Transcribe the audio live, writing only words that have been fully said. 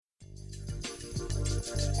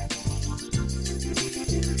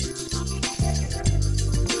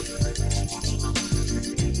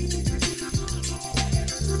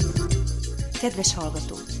Kedves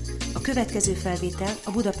hallgató! A következő felvétel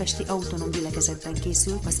a budapesti autonóm gyülekezetben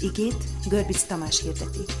készül, az igét Görbicz Tamás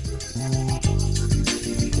hirdeti.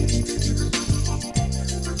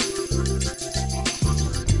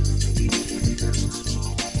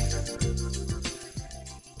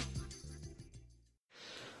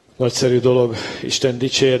 Nagyszerű dolog Isten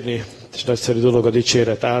dicsérni, és nagyszerű dolog a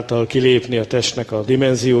dicséret által kilépni a testnek a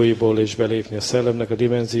dimenzióiból, és belépni a szellemnek a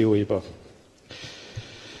dimenzióiba.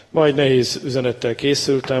 Ma egy nehéz üzenettel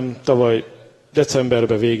készültem. Tavaly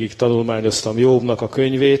decemberben végig tanulmányoztam Jobbnak a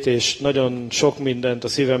könyvét, és nagyon sok mindent a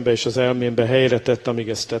szívembe és az elmémbe helyre tett, amíg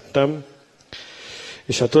ezt tettem.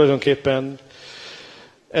 És hát tulajdonképpen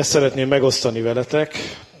ezt szeretném megosztani veletek.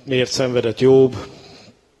 Miért szenvedett Jobb?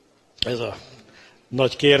 Ez a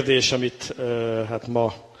nagy kérdés, amit hát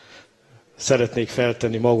ma szeretnék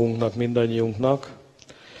feltenni magunknak, mindannyiunknak.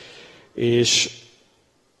 És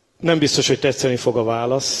nem biztos, hogy tetszeni fog a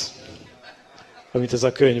válasz, amit ez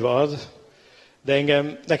a könyv ad, de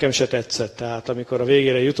nekem se tetszett. Tehát amikor a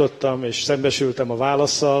végére jutottam és szembesültem a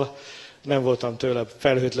válasszal, nem voltam tőle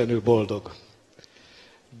felhőtlenül boldog.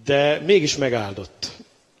 De mégis megáldott.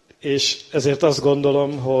 És ezért azt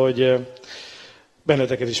gondolom, hogy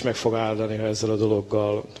benneteket is meg fog áldani, ha ezzel a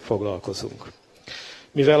dologgal foglalkozunk.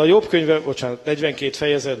 Mivel a Jobb könyve, 42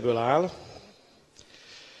 fejezetből áll,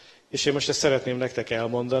 és én most ezt szeretném nektek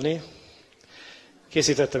elmondani,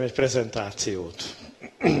 készítettem egy prezentációt.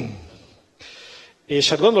 És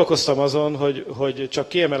hát gondolkoztam azon, hogy csak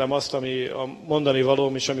kiemelem azt, ami a mondani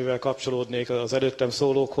valóm is, amivel kapcsolódnék az előttem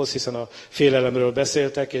szólókhoz, hiszen a félelemről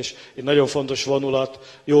beszéltek, és egy nagyon fontos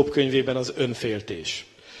vonulat Jobb könyvében az önféltés,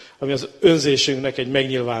 ami az önzésünknek egy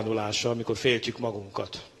megnyilvánulása, amikor féltjük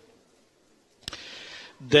magunkat.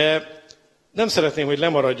 De nem szeretném, hogy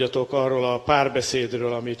lemaradjatok arról a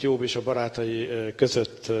párbeszédről, amit Jobb és a barátai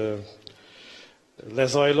között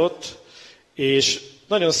lezajlott, és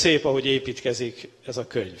nagyon szép, ahogy építkezik ez a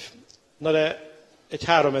könyv. Na de egy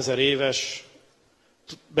 3000 éves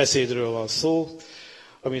beszédről van szó,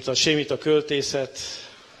 amit a sémita költészet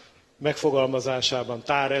megfogalmazásában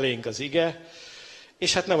tár elénk az ige,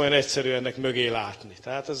 és hát nem olyan egyszerű ennek mögé látni.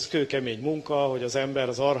 Tehát ez kőkemény munka, hogy az ember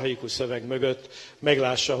az archaikus szöveg mögött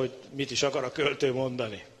meglássa, hogy mit is akar a költő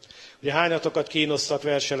mondani. Ugye hányatokat kínoztak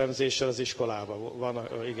verselemzéssel az iskolában? Van,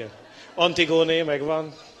 igen. Antigóné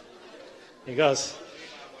megvan, igaz?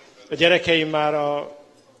 A gyerekeim már a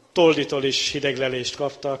tolditól is hideglelést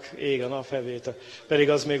kaptak, ég a naphevétel, pedig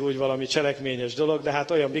az még úgy valami cselekményes dolog, de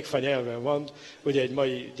hát olyan bigfa nyelven van, ugye egy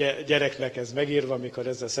mai gyereknek ez megírva, amikor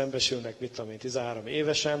ezzel szembesülnek, 13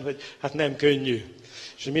 évesen, hogy hát nem könnyű.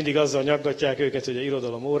 És mindig azzal nyaggatják őket, hogy a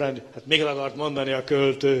irodalom órán, hát még akart mondani a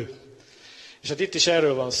költő. És hát itt is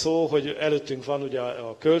erről van szó, hogy előttünk van ugye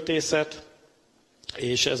a költészet,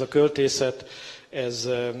 és ez a költészet, ez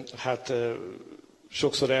hát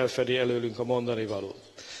sokszor elfedi előlünk a mondani valót.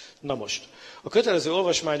 Na most, a kötelező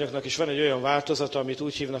olvasmányoknak is van egy olyan változata, amit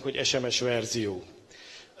úgy hívnak, hogy SMS verzió.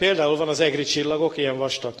 Például van az Egri csillagok, ilyen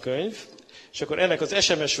vastag könyv, és akkor ennek az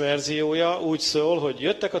SMS verziója úgy szól, hogy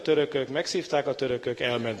jöttek a törökök, megszívták a törökök,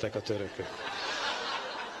 elmentek a törökök.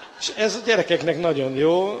 És ez a gyerekeknek nagyon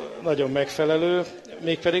jó, nagyon megfelelő,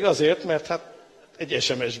 mégpedig azért, mert hát egy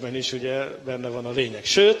SMS-ben is ugye benne van a lényeg.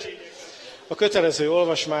 Sőt, a kötelező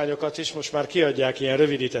olvasmányokat is most már kiadják ilyen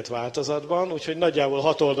rövidített változatban, úgyhogy nagyjából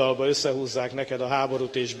 6 oldalba összehúzzák neked a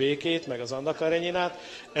háborút és békét, meg az Anna Kareninát,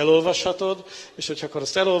 elolvashatod, és hogyha akkor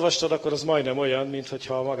azt elolvastad, akkor az majdnem olyan,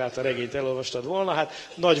 mintha magát a regényt elolvastad volna, hát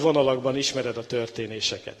nagy vonalakban ismered a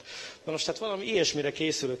történéseket. Na most hát valami ilyesmire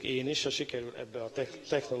készülök én is, ha sikerül ebbe a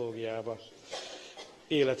technológiába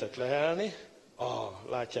életet lehelni.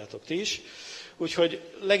 Látjátok ti is. Úgyhogy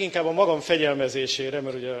leginkább a magam fegyelmezésére,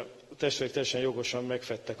 mert ugye a testvérek teljesen jogosan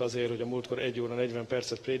megfettek azért, hogy a múltkor 1 óra 40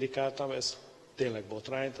 percet prédikáltam, ez tényleg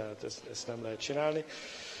botrány, tehát ezt nem lehet csinálni.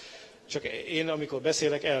 Csak én, amikor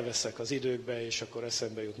beszélek, elveszek az időkbe, és akkor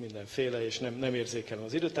eszembe jut mindenféle, és nem érzékelem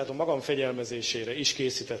az időt. Tehát a magam fegyelmezésére is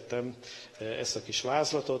készítettem ezt a kis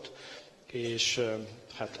vázlatot, és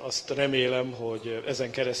hát azt remélem, hogy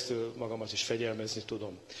ezen keresztül magamat is fegyelmezni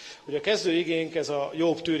tudom. Ugye a kezdő igénk, ez a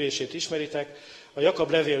Jobb tűrését ismeritek. A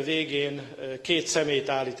Jakab levél végén 2 személyt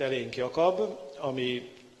állít elénk Jakab, ami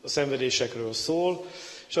a szenvedésekről szól,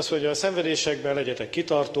 és azt mondja, a szenvedésekben legyetek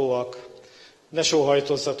kitartóak, ne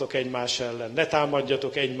sóhajtozzatok egymás ellen, ne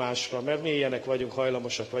támadjatok egymásra, mert mi ilyenek vagyunk,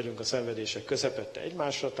 hajlamosak vagyunk a szenvedések közepette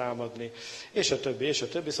egymásra támadni, és a többi, és a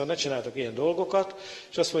többi. Szóval ne csináltok ilyen dolgokat,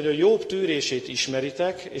 és azt mondja, hogy Jobb tűrését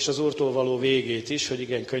ismeritek, és az Úrtól való végét is, hogy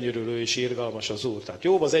igen, könyörülő és irgalmas az Úr. Tehát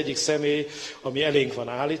Jobb az egyik személy, ami elénk van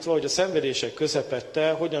állítva, hogy a szenvedések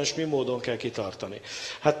közepette hogyan és mi módon kell kitartani.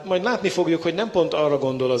 Hát majd látni fogjuk, hogy nem pont arra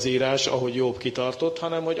gondol az írás, ahogy Jobb kitartott,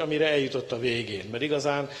 hanem hogy amire eljutott a végén. Mert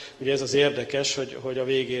igazán ugye ez az érdekes, hogy a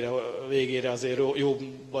végére azért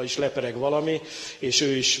Jobbba is lepereg valami, és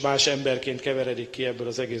ő is más emberként keveredik ki ebből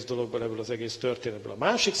az egész dologból, ebből az egész történetből. A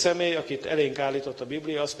másik személy, akit elénk állított a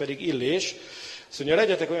Biblia, az pedig Illés. Azt mondja,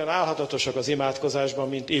 legyetek olyan álhatatosak az imádkozásban,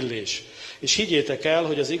 mint Illés. És higgyétek el,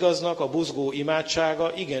 hogy az igaznak a buzgó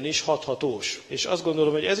imádsága igenis hathatós. És azt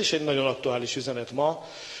gondolom, hogy ez is egy nagyon aktuális üzenet ma,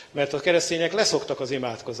 mert a keresztények leszoktak az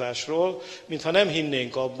imádkozásról, mintha nem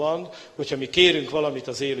hinnénk abban, hogyha mi kérünk valamit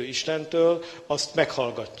az élő Istentől, azt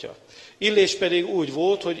meghallgatja. Illés pedig úgy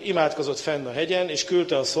volt, hogy imádkozott fenn a hegyen, és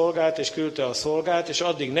küldte a szolgát, és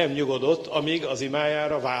addig nem nyugodott, amíg az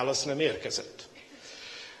imájára válasz nem érkezett.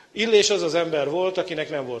 Illés az az ember volt, akinek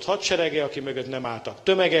nem volt hadserege, aki mögött nem álltak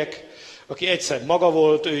tömegek, aki egyszer maga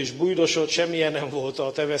volt, ő is bújdosott, semmilyen nem volt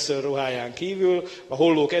a teveszőr ruháján kívül, a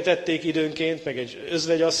hollók etették időnként, meg egy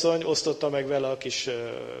özvegyasszony osztotta meg vele a kis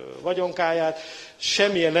vagyonkáját,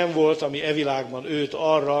 semmilyen nem volt, ami e világban őt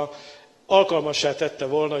arra alkalmassá tette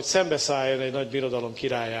volna, hogy szembeszálljon egy nagy birodalom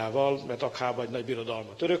királyával, mert Akhában egy nagy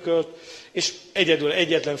birodalmat örökölt, és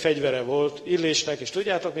egyetlen fegyvere volt Illésnek, és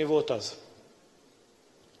tudjátok, mi volt az?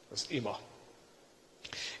 Az ima.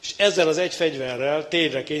 És ezzel az egy fegyverrel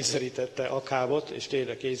térdre kényszerítette Akhábot, és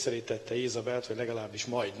térdre kényszerítette Jézabelt, vagy legalábbis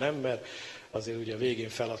majdnem, mert azért ugye végén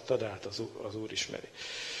feladta, de hát az Úr ismeri.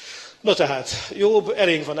 No tehát, Jobb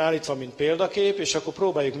elénk van állítva, mint példakép, és akkor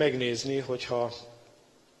próbáljuk megnézni, hogyha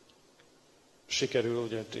sikerül,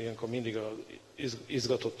 ugye ilyenkor mindig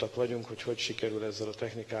izgatottak vagyunk, hogy sikerül ezzel a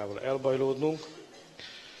technikával elbajlódnunk.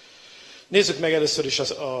 Nézzük meg először is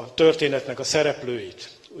a történetnek a szereplőit.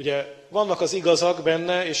 Ugye vannak az igazak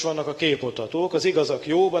benne, és vannak a képmutatók. Az igazak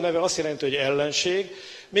Jobb, a neve azt jelenti, hogy ellenség,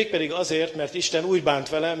 mégpedig azért, mert Isten úgy bánt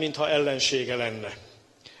vele, mintha ellensége lenne.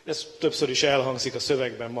 Ez többször is elhangzik a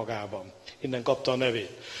szövegben magában. Innen kapta a nevét.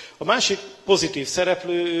 A másik pozitív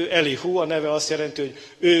szereplő, ő Elihu, a neve azt jelenti, hogy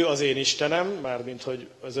ő az én Istenem, mármint, hogy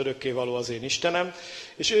az örökkévaló az én Istenem,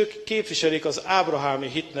 és ők képviselik az ábrahámi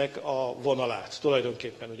hitnek a vonalát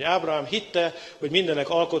tulajdonképpen. Ugye Ábrahám hitte, hogy mindenek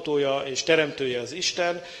alkotója és teremtője az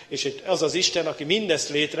Isten, és az az Isten, aki mindezt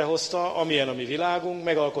létrehozta, amilyen a mi világunk,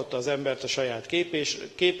 megalkotta az embert a saját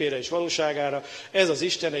képére és valóságára. Ez az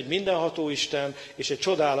Isten egy mindenható Isten, és egy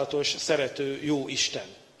csodálatos, szerető, jó Isten.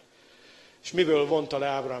 És miből vonta le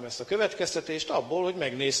Ábrahám ezt a következtetést? Abból, hogy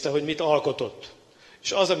megnézte, hogy mit alkotott.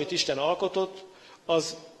 És az, amit Isten alkotott,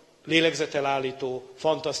 az lélegzetelállító,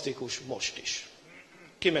 fantasztikus most is.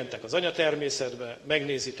 Kimentek az anyatermészetbe,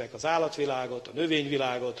 megnézitek az állatvilágot, a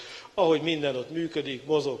növényvilágot, ahogy minden ott működik,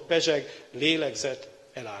 mozog, pezseg, lélegzet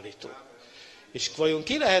elállító. És vajon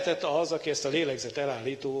ki lehetett az, aki ezt a lélegzet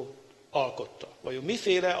elállító alkotta? Vajon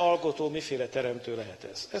miféle alkotó, miféle teremtő lehet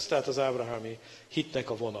ez? Ez tehát az ábrahámi hitnek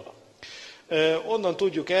a vonala. Onnan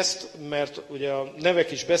tudjuk ezt, mert ugye a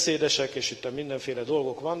nevek is beszédesek, és itt mindenféle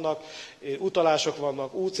dolgok vannak, utalások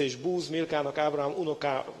vannak, Úc és Búz, Milkának, Ábrahám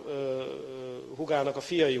húgának a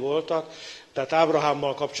fiai voltak, tehát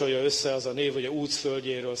Ábrahámmal kapcsolja össze az a név, hogy Úc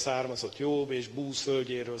földjéről származott Jobb, és Búz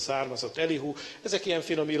földjéről származott Elihu. Ezek ilyen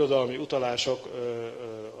finom irodalmi utalások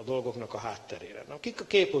a dolgoknak a hátterére. Na, kik a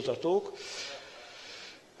képmutatók?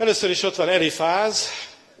 Először is ott van Elifáz.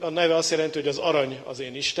 A neve azt jelenti, hogy az arany az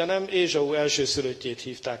én Istenem. Ézsau elsőszülöttjét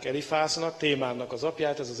hívták Elifáznak, Témánnak az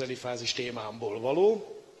apját, ez az Elifáz is Témánból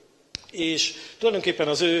való. És tulajdonképpen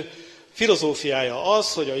az ő filozófiája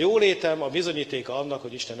az, hogy a jólétem a bizonyítéka annak,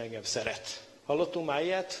 hogy Isten engem szeret. Hallottunk már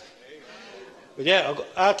ilyet? Ugye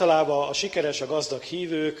általában a sikeres, a gazdag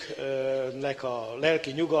hívőknek a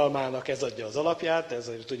lelki nyugalmának ez adja az alapját,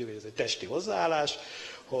 tudjuk, hogy ez egy testi hozzáállás,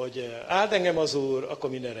 hogy áld engem az Úr, akkor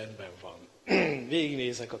minden rendben van.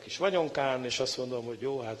 Végignézek a kis vagyonkán, és azt mondom, hogy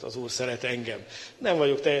jó, hát az Úr szeret engem. Nem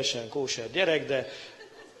vagyok teljesen kóser gyerek, de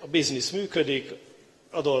a biznisz működik,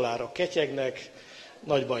 a dollárok ketyegnek,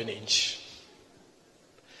 nagy baj nincs.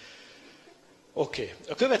 Oké.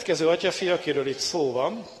 A következő atyafia, akiről itt szó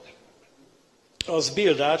van, az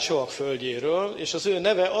Bildát Soak földjéről, és az ő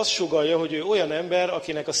neve azt sugallja, hogy ő olyan ember,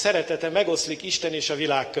 akinek a szeretete megoszlik Isten és a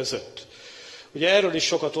világ között. Ugye erről is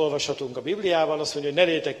sokat olvashatunk a Bibliában, azt mondja, hogy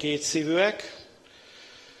ne létek kétszívűek,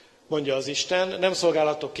 mondja az Isten, nem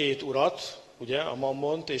szolgálhatok két urat, ugye, a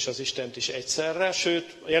Mammont és az Istent is egyszerre,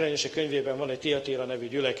 sőt, a Jelenések könyvében van egy Tiatira nevű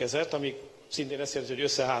gyülekezet, amik szintén ezt jelenti, hogy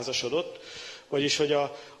összeházasodott, vagyis, hogy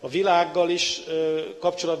a világgal is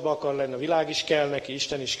kapcsolatban akar lenni, a világ is kell neki,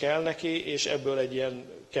 Isten is kell neki, és ebből egy ilyen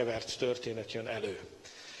kevert történet jön elő.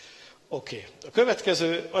 Oké. A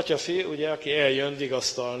következő atyafi, ugye, aki eljön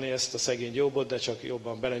vigasztalni ezt a szegény Jóbot, de csak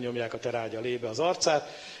jobban belenyomják a terágya lébe az arcát,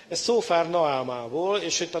 ez szófár Naámából,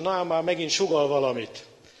 és itt a Naámá megint sugall valamit.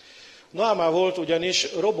 Naámá volt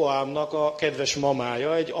ugyanis Roboámnak a kedves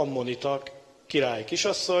mamája, egy ammonita király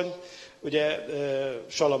kisasszony. Ugye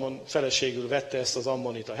Salamon feleségül vette ezt az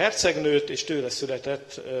ammonita hercegnőt, és tőle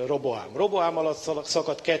született Roboám. Roboám alatt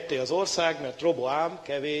szakadt ketté az ország, mert Roboám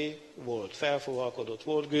kevély volt, felfogalkodott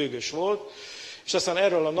volt, gőgös volt, és aztán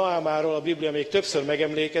erről a Naámáról a Biblia még többször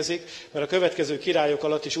megemlékezik, mert a következő királyok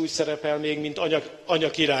alatt is úgy szerepel még, mint anya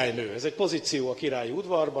királynő. Ez egy pozíció a királyi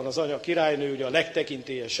udvarban, az anya királynő ugye a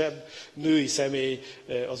legtekintélyesebb női személy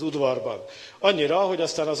az udvarban. Annyira, hogy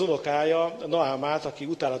aztán az unokája Naámát, aki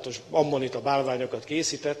utálatos ammonita bálványokat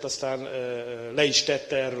készített, aztán le is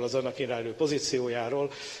tette erről az anya királynő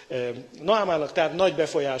pozíciójáról. Naámának tehát nagy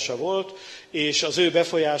befolyása volt, és az ő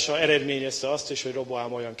befolyása eredményezte azt is, hogy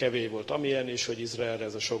Roboám olyan kevély volt, amilyen, és hogy Izraelre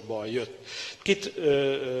ez a sok baj jött. Kit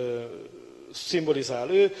szimbolizál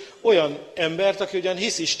ő? Olyan embert, aki ugyan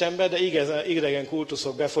hisz Istenben, de idegen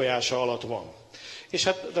kultuszok befolyása alatt van. És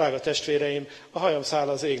hát, drága testvéreim, a hajam száll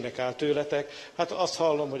az égnek áll tőletek. Hát azt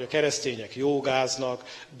hallom, hogy a keresztények jogáznak,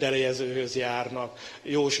 delejezőhöz járnak,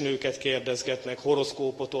 jósnőket kérdezgetnek,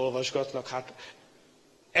 horoszkópot olvasgatnak. Hát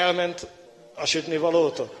elment a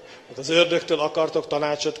sütnivalótok? Hát az ördögtől akartok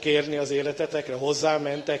tanácsot kérni az életetekre, hozzám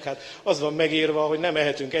mentek, hát az van megírva, hogy nem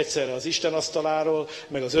ehetünk egyszerre az Isten asztaláról,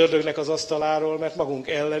 meg az ördögnek az asztaláról, mert magunk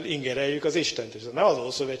ellen ingereljük az Istent. És ez nem az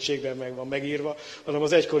Ószövetségben meg van megírva, hanem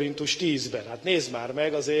az 1 Korintus 10-ben. Hát nézd már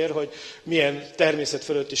meg azért, hogy milyen természet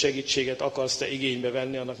fölötti segítséget akarsz te igénybe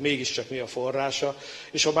venni, annak mégiscsak mi a forrása.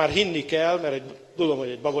 És ha már hinni kell, mert tudom, hogy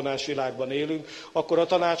egy babonás világban élünk, akkor a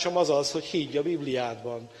tanácsom az, hogy higgy a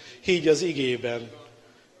Bibliádban, higgy az igében.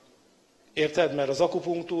 Érted? Mert az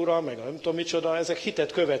akupunktúra, meg a nem tudom micsoda, ezek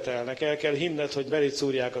hitet követelnek. El kell hinned, hogy beléd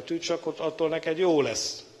szúrják a tűcsakot, attól neked jó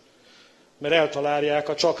lesz. Mert eltalálják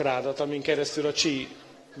a csakrádat, amin keresztül a csí,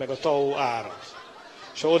 meg a tao árad.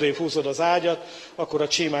 És ha odébb húzod az ágyat, akkor a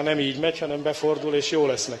csí már nem így megy, hanem befordul, és jó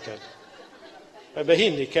lesz neked. Ebben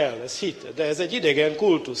hinni kell, ez hit. De ez egy idegen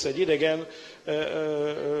kultusz, egy idegen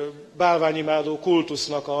bálványimádó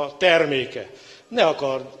kultusznak a terméke. Ne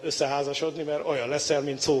akard összeházasodni, mert olyan leszel,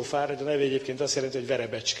 mint szófár, de a neve egyébként azt jelenti, hogy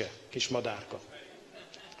verebecske, kis madárka.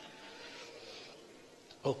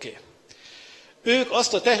 Oké. Ők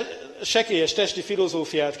azt a sekélyes testi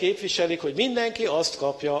filozófiát képviselik, hogy mindenki azt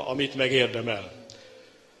kapja, amit megérdemel.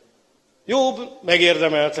 Jobb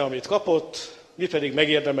megérdemelte, amit kapott, mi pedig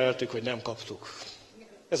megérdemeltük, hogy nem kaptuk.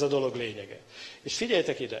 Ez a dolog lényege. És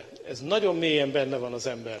figyeljetek ide, ez nagyon mélyen benne van az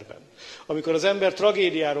emberben. Amikor az ember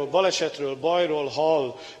tragédiáról, balesetről, bajról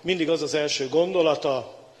hall, mindig az az első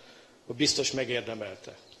gondolata, hogy biztos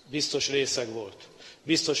megérdemelte, biztos részeg volt,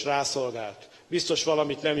 biztos rászolgált, biztos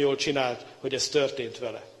valamit nem jól csinált, hogy ez történt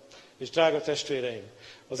vele. És drága testvéreim,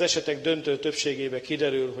 az esetek döntő többségében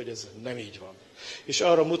kiderül, hogy ez nem így van. És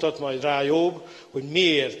arra mutat majd rá Jobb, hogy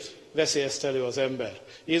miért veszi ezt elő az ember.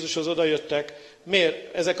 Jézushoz odajöttek,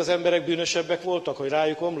 miért ezek az emberek bűnösebbek voltak, hogy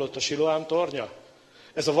rájuk omlott a Siloám tornya?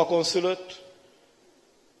 Ez a vakonszülött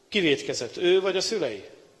ki vétkezett, ő vagy a szülei?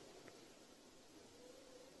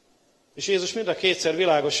 És Jézus mind a kétszer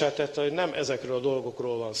világossá tette, hogy nem ezekről a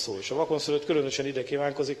dolgokról van szó. És a vakonszülött különösen ide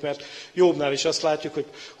kívánkozik, mert Jobbnál is azt látjuk,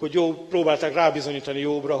 hogy Jobb próbálták rábizonyítani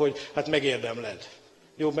Jobbra, hogy hát megérdemled.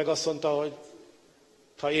 Jobb meg azt mondta, hogy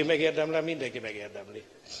ha én megérdemlem, mindenki megérdemli.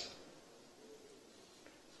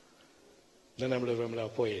 De nem lövöm le a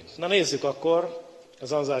poént. Na nézzük akkor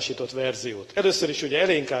az anzásított verziót. Először is ugye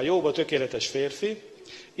elénk áll Jobb, a tökéletes férfi,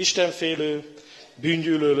 istenfélő,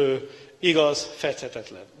 bűngyűlölő, igaz,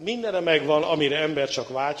 fedhetetlen. Mindenre megvan, amire ember csak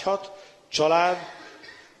vágyhat, család,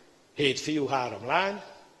 7 fiú, 3 lány,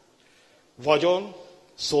 vagyon,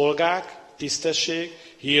 szolgák, tisztesség,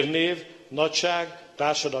 hírnév, nagyság,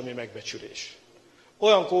 társadalmi megbecsülés.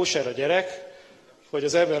 Olyan kóser a gyerek, hogy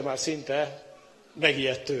az ember már szinte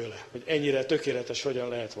megijedt tőle, hogy ennyire tökéletes hogyan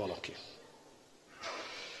lehet valaki.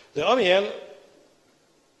 De amilyen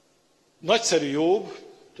nagyszerű Jobb,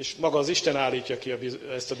 és maga az Isten állítja ki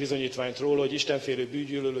ezt a bizonyítványt róla, hogy istenfélő,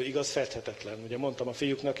 bűngyűlölő, igaz, fedhetetlen. Ugye mondtam a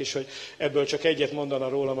fiúknak is, hogy ebből csak egyet mondana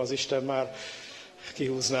rólam az Isten, már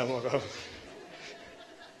kihúznám magam.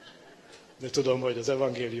 De tudom, hogy az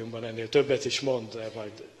evangéliumban ennél többet is mond, de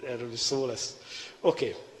majd erről is szó lesz.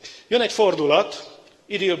 Oké. Jön egy fordulat,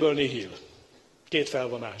 idillből nihil. 2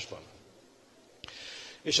 felvonásban.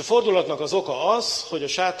 És a fordulatnak az oka az, hogy a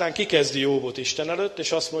sátán kikezdi Jóbot Isten előtt,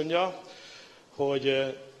 és azt mondja,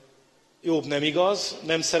 hogy Jobb nem igaz,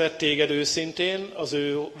 nem szeret téged őszintén, az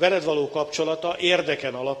ő veled való kapcsolata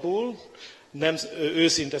érdeken alapul, nem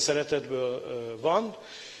őszinte szeretetből van,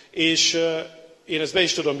 és én ezt be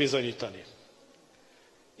is tudom bizonyítani.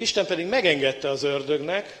 Isten pedig megengedte az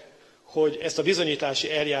ördögnek, hogy ezt a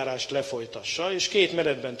bizonyítási eljárást lefolytassa, és 2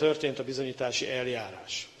 menetben történt a bizonyítási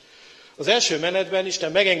eljárás. Az első menetben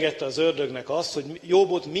Isten megengedte az ördögnek azt, hogy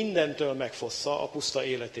Jóbot mindentől megfossza a puszta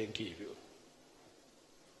életén kívül.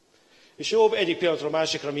 És Jobb egyik pillanatra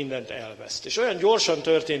másikra mindent elveszt. És olyan gyorsan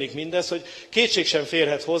történik mindez, hogy kétség sem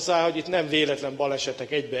férhet hozzá, hogy itt nem véletlen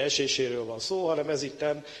balesetek egybeeséséről van szó, hanem ez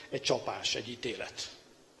itten egy csapás, egy ítélet.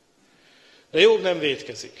 De Jobb nem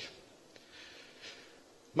vétkezik.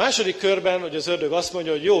 Második körben, hogy az ördög azt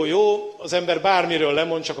mondja, hogy jó, az ember bármiről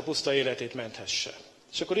lemond, csak a puszta életét menthesse.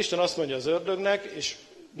 És akkor Isten azt mondja az ördögnek, és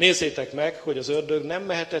nézzétek meg, hogy az ördög nem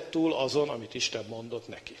mehetett túl azon, amit Isten mondott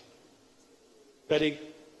neki. Pedig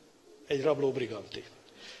egy rabló briganti.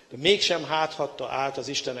 De mégsem háthatta át az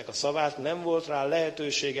Istennek a szavát, nem volt rá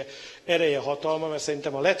lehetősége, ereje, hatalma, mert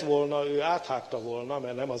szerintem ha lett volna, ő áthágta volna,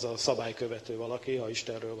 mert nem az a szabálykövető valaki, ha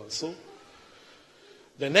Istenről van szó.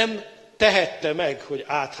 De nem tehette meg, hogy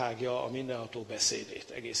áthágja a mindenható beszédét,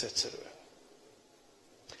 egész egyszerűen.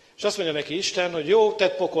 És azt mondja neki Isten, hogy jó,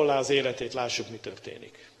 tedd pokollá az életét, lássuk, mi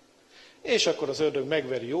történik. És akkor az ördög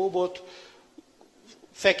megveri Jóbot,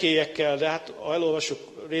 fekélyekkel, de hát ha elolvassuk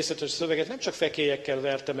részletes szöveget, nem csak fekélyekkel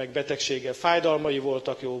verte meg, betegséggel, fájdalmai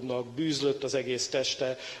voltak Jóbnak, bűzlött az egész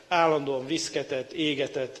teste, állandóan viszketett,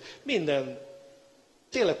 égetett, minden,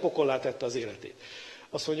 tényleg pokollá tette az életét.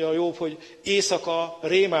 Azt mondja a Jobb, hogy éjszaka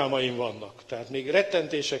rémálmaim vannak, tehát még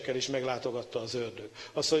rettentésekkel is meglátogatta az ördög.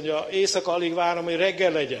 Azt mondja, éjszaka alig várom, hogy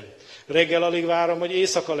reggel legyen, reggel alig várom, hogy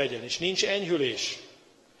éjszaka legyen, és nincs enyhülés.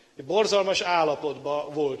 Egy borzalmas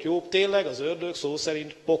állapotban volt Jobb, tényleg az ördög szó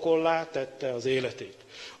szerint pokollá tette az életét.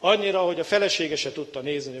 Annyira, hogy a felesége se tudta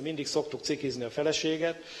nézni, hogy mindig szoktuk cikizni a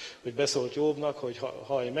feleséget, hogy beszólt Jobbnak, hogy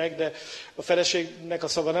hallj meg, de a feleségnek a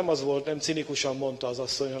szava nem az volt, nem cinikusan mondta az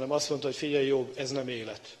asszony, hanem azt mondta, hogy figyelj Jobb, ez nem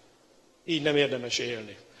élet. Így nem érdemes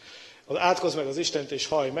élni. Átkozz meg az Istent és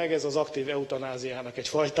hallj meg, ez az aktív eutanáziának egy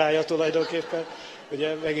fajtája tulajdonképpen.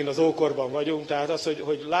 Ugye megint az ókorban vagyunk, tehát az,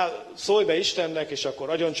 hogy szólj be Istennek, és akkor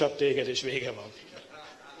agyoncsap téged, és vége van.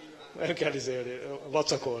 Nem kell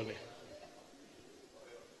vacakolni.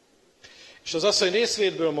 És az asszony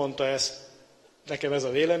részvétből mondta ezt, nekem ez a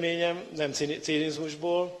véleményem, nem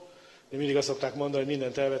cinizmusból, de mindig azt szokták mondani, hogy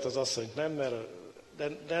mindent elvet az asszonyt, nem, de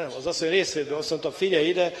nem, az asszony részvétből azt mondta, figyelj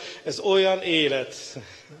ide, ez olyan élet.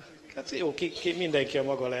 Hát jó, mindenki a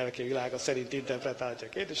maga lelki világa szerint interpretálja a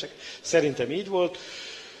kérdések. Szerintem így volt.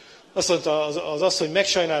 Azt mondta, az asszony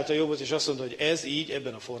megsajnálta Jobbot, és azt mondta, hogy ez így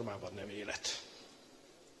ebben a formában nem élet.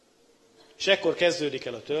 És ekkor kezdődik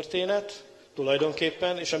el a történet,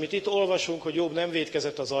 tulajdonképpen, és amit itt olvasunk, hogy Jobb nem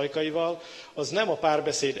vétkezett az ajkaival, az nem a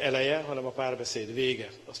párbeszéd eleje, hanem a párbeszéd vége.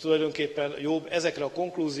 Az tulajdonképpen Jobb ezekre a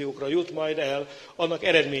konklúziókra jut majd el, annak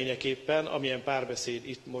eredményeképpen, amilyen párbeszéd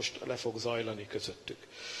itt most le fog zajlani közöttük.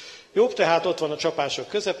 Jobb tehát ott van a csapások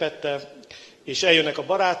közepette, és eljönnek a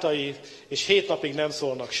barátai, és 7 napig nem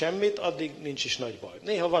szólnak semmit, addig nincs is nagy baj.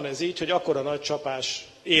 Néha van ez így, hogy akkora nagy csapás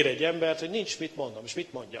ér egy embert, hogy nincs mit mondom, és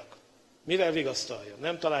mit mondjak. Mivel vigasztaljam?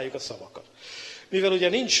 Nem találjuk a szavakat. Mivel ugye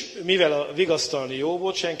nincs mivel vigasztalni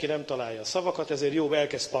Jobbot, senki nem találja a szavakat, ezért Jobb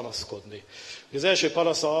elkezd panaszkodni. Az első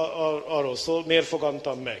panasz arról szól, miért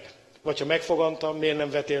fogantam meg? Vagy ha megfogantam, miért nem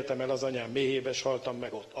vetéltem el az anyám méhébe, és haltam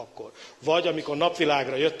meg ott akkor. Vagy amikor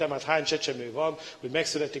napvilágra jöttem, hát hány csecsemő van, hogy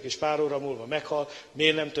megszületik és pár óra múlva meghal,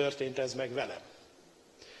 miért nem történt ez meg velem?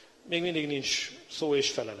 Még mindig nincs szó és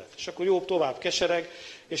felelet. És akkor Jobb tovább kesereg,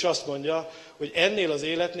 és azt mondja, hogy ennél az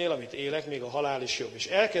életnél, amit élek, még a halál is jobb. És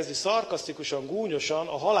elkezdi szarkasztikusan, gúnyosan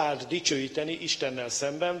a halált dicsőíteni Istennel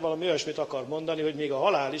szemben, valami olyasmit akar mondani, hogy még a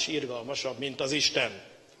halál is irgalmasabb, mint az Isten.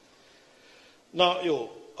 Na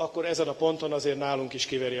jó, akkor ezen a ponton azért nálunk is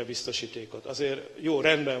kiveri a biztosítékot. Azért jó,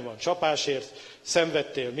 rendben van, csapásért,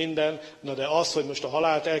 szenvedtél minden, na de az, hogy most a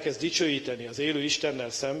halált elkezd dicsőíteni az élő Istennel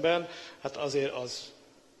szemben, hát azért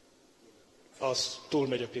az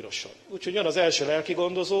túlmegy a piroson. Úgyhogy jön az első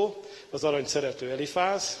lelkigondozó, az arany szerető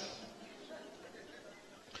Elifáz,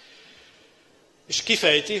 és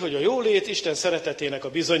kifejti, hogy a jólét Isten szeretetének a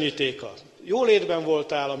bizonyítéka. Jólétben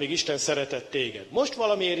voltál, amíg Isten szeretett téged. Most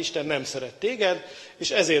valamiért Isten nem szeret téged,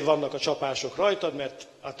 és ezért vannak a csapások rajtad, mert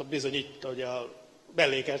hát bizonyít, hogy a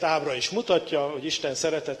mellékelt ábra is mutatja, hogy Isten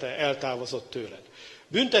szeretete eltávozott tőled.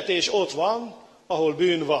 Büntetés ott van, ahol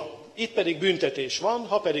bűn van. Itt pedig büntetés van,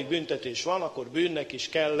 ha pedig büntetés van, akkor bűnnek is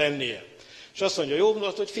kell lennie. És azt mondja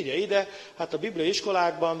Jobbnak, hogy figyelj ide, hát a bibliai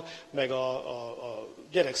iskolákban, meg a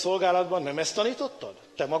gyerekszolgálatban nem ezt tanítottad?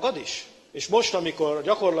 Te magad is? És most, amikor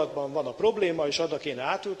gyakorlatban van a probléma, és arra kéne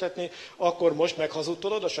átültetni, akkor most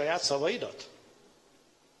meghazudtolod a saját szavaidat?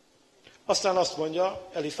 Aztán azt mondja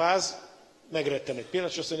Elifáz, megretten egy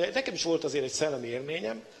pillanat, és azt mondja, nekem is volt azért egy szellemi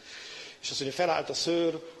élményem, és azt mondja, felállt a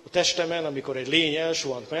szőr a testemen, amikor egy lény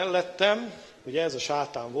elsuhant mellettem, ugye ez a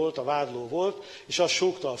sátán volt, a vádló volt, és azt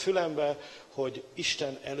súgta a fülembe, hogy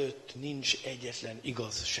Isten előtt nincs egyetlen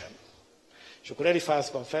igaz sem. És akkor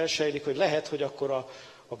Elifázban felsejlik, hogy lehet, hogy akkor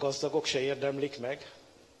a gazdagok se érdemlik meg,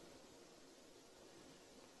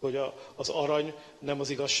 hogy az arany nem az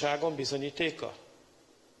igazságon bizonyítéka.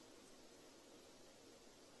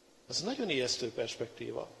 Ez nagyon ijesztő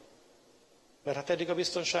perspektíva. Mert hát eddig a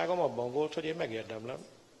biztonságom abban volt, hogy én megérdemlem.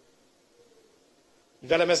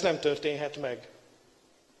 Velem ez nem történhet meg.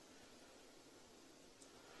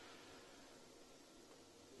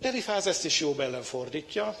 Elifáz ezt is Jobb ellen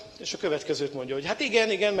fordítja, és a következőt mondja, hogy hát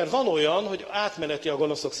igen, mert van olyan, hogy átmeneti a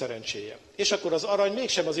gonoszok szerencséje. És akkor az arany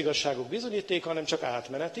mégsem az igazságok bizonyítéka, hanem csak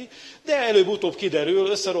átmeneti, de előbb-utóbb kiderül,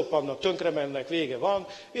 összeroppannak, tönkre mennek, vége van,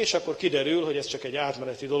 és akkor kiderül, hogy ez csak egy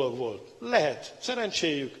átmeneti dolog volt. Lehet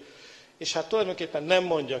szerencséjük, és hát tulajdonképpen nem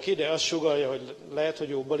mondja ki, de azt sugallja, hogy lehet, hogy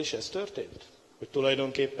Jobbal is ez történt. Hogy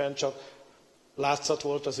tulajdonképpen csak látszat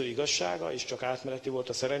volt az ő igazsága, és csak átmeneti volt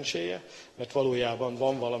a szerencséje, mert valójában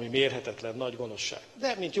van valami mérhetetlen nagy gonoszság.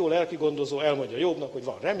 De, mint jó lelkigondozó, elmondja Jobbnak, hogy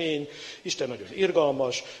van remény, Isten nagyon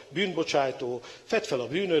irgalmas, bűnbocsájtó, fedd fel a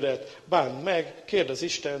bűnödet, bánd meg, kérd az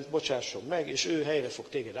Istent, bocsásson meg, és ő helyre fog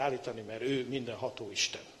téged állítani, mert ő mindenható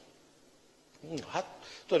Isten. Hát,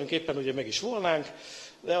 tulajdonképpen ugye meg is volnánk,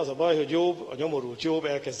 de az a baj, hogy Jobb, a nyomorult Jobb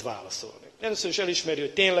elkezd válaszolni. Először is elismeri,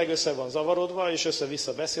 hogy tényleg össze van zavarodva, és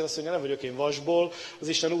össze-vissza beszél, azt mondja, nem vagyok én vasból, az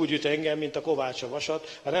Isten úgy üt engem, mint a kovács a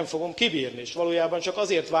vasat, hát nem fogom kibírni. És valójában csak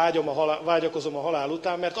azért vágyakozom a halál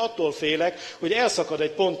után, mert attól félek, hogy elszakad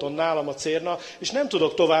egy ponton nálam a cérna, és nem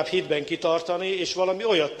tudok tovább hitben kitartani, és valami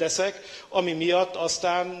olyat teszek, ami miatt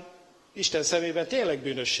aztán Isten szemében tényleg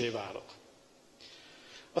bűnössé válok.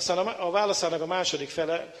 Aztán a válaszának a második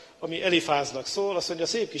fele, ami Elifáznak szól, azt mondja,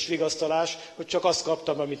 szép kis vigasztalás, hogy csak azt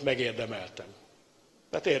kaptam, amit megérdemeltem.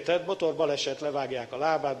 Tehát érted, motor baleset, levágják a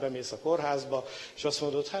lábát, bemész a kórházba, és azt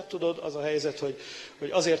mondod, hát tudod, az a helyzet, hogy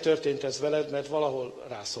azért történt ez veled, mert valahol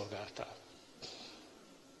rászolgáltál.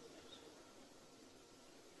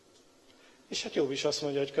 És hát Jobb is azt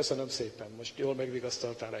mondja, hogy köszönöm szépen, most jól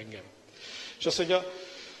megvigasztaltál engem. És azt mondja,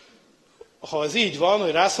 ha ez így van,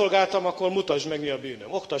 hogy rászolgáltam, akkor mutasd meg, mi a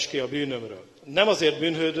bűnöm. Oktasd ki a bűnömről. Nem azért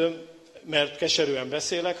bűnhődöm, mert keserűen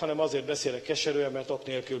beszélek, hanem azért beszélek keserűen, mert ok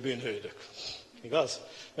nélkül bűnhődök. Igaz?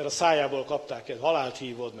 Mert a szájából kapták el, halált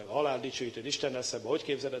hívod, meg a halált dicsőíted Istennel szembe, hogy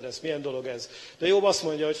képzeled ezt, milyen dolog ez. De Jobb azt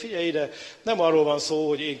mondja, hogy figyelj ide, nem arról van szó,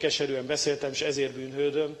 hogy én keserűen beszéltem, és ezért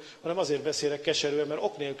bűnhődöm, hanem azért beszélek keserűen, mert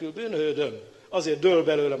ok nélkül bűnhődöm. Azért dől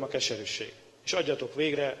belőlem a keserűség. És adjatok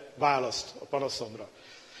végre választ a panaszomra.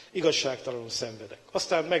 Igazságtalanul szenvedek.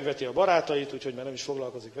 Aztán megveti a barátait, úgyhogy már nem is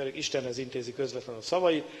foglalkozik velük, Istenhez intézi közvetlenül a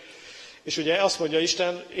szavait, és ugye azt mondja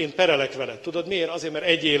Isten, én perelek veled. Tudod miért? Azért, mert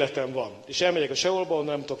egy életem van, és elmegyek a Seolba, onnan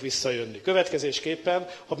nem tudok visszajönni. Következésképpen,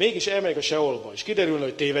 ha mégis elmegyek a Seolba, és kiderülne,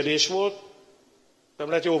 hogy tévedés volt, nem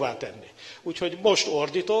lehet jóvá tenni. Úgyhogy most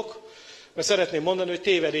ordítok, mert szeretném mondani, hogy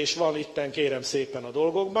tévedés van itten, kérem szépen a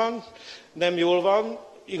dolgokban, nem jól van,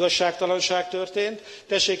 igazságtalanság történt.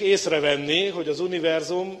 Tessék észrevenni, hogy az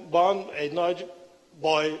univerzumban egy nagy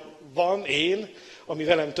baj van, ami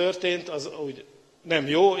velem történt, az úgy nem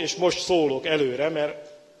jó, és most szólok előre, mert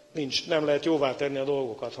nem lehet jóvá tenni a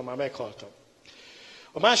dolgokat, ha már meghaltam.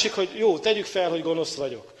 A másik, hogy jó, tegyük fel, hogy gonosz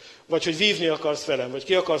vagyok, vagy hogy vívni akarsz velem, vagy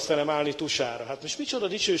ki akarsz velem állni tusára. Hát most micsoda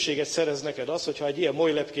dicsőséget szerez neked az, hogyha egy ilyen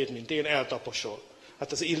molylepkét, mint én, eltaposol.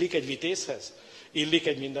 Hát az illik egy vitézhez? Illik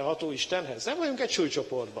egy mindenható Istenhez? Nem vagyunk egy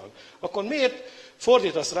súlycsoportban. Akkor miért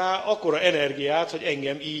fordítasz rá akkora energiát, hogy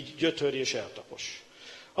engem így gyötörj és eltapos?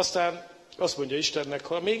 Aztán azt mondja Istennek,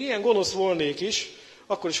 ha még ilyen gonosz volnék is,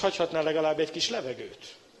 akkor is hagyhatnál legalább egy kis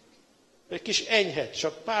levegőt. Egy kis enyhet,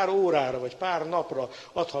 csak pár órára vagy pár napra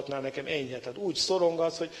adhatnál nekem enyhet. Tehát úgy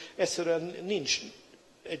szorongatsz, hogy egyszerűen nincs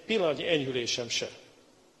egy pillanatnyi enyhülésem se.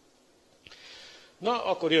 Na,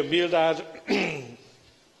 akkor jön Bildád,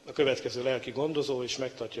 a következő lelki gondozó, és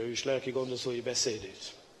megtartja ő is lelki gondozói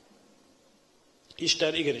beszédét.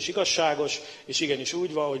 Isten igenis igazságos, és igenis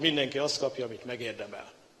úgy van, hogy mindenki azt kapja, amit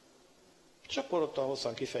megérdemel. És akkor ottan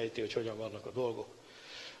hosszan kifejti, hogy hogyan vannak a dolgok.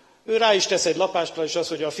 Ő rá is tesz egy lapásra, és azt,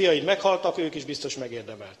 hogy a fiaid meghaltak, ők is biztos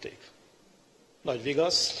megérdemelték. Nagy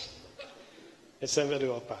vigasz egy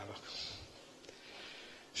szenvedő apának.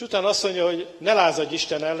 És És utána azt mondja, hogy ne lázadj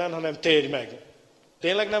Isten ellen, hanem térj meg.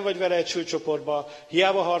 Tényleg nem vagy vele egy súlycsoportban,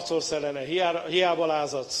 hiába harcolsz ellene, hiába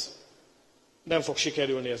lázadsz, nem fog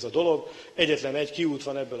sikerülni ez a dolog. Egyetlen egy kiút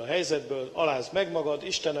van ebből a helyzetből, alázd meg magad,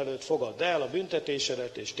 Isten előtt fogadd el a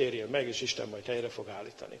büntetésedet, és térjél meg, és Isten majd helyre fog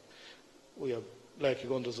állítani. Újabb lelki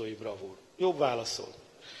gondozói bravúr. Jobb válaszol.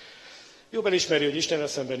 Jobb elismeri, hogy Istennel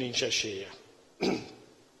szemben nincs esélye.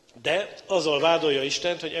 De azzal vádolja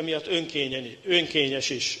Istent, hogy emiatt önkényes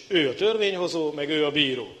is. Ő a törvényhozó, meg ő a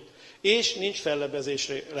bíró. És nincs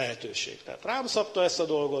fellebbezésre lehetőség. Tehát rám szabta ezt a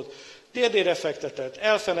dolgot, térdére fektetett,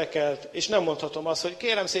 elfenekelt, és nem mondhatom azt, hogy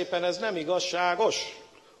kérem szépen, ez nem igazságos.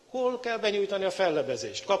 Hol kell benyújtani a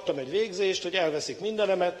fellebbezést? Kaptam egy végzést, hogy elveszik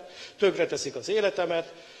mindenemet, tönkreteszik az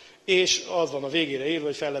életemet, és az van a végére írva,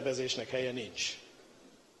 hogy fellebbezésnek helye nincs.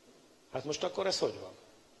 Hát most akkor ez hogy van?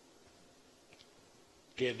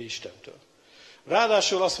 Kérdi Istentől.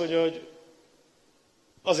 Ráadásul azt mondja, hogy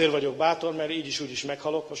azért vagyok bátor, mert így is úgy is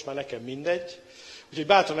meghalok, most már nekem mindegy. Úgyhogy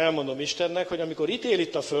bátran elmondom Istennek, hogy amikor ítél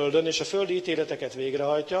itt a földön, és a földi ítéleteket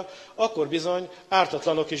végrehajtja, akkor bizony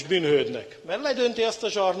ártatlanok is bűnhődnek. Mert ledönti azt a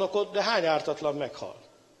zsarnokot, de hány ártatlan meghal?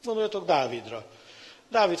 Gondoljatok Dávidra.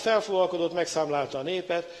 Dávid felfúvalkodott, megszámlálta a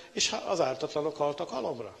népet, és az ártatlanok haltak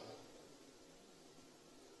halomra.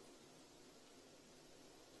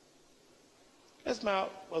 Ez már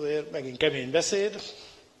azért megint kemény beszéd.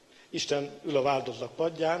 Isten ül a váldottak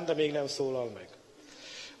padján, de még nem szólal meg.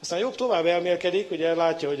 Aztán jobb tovább elmélkedik, ugye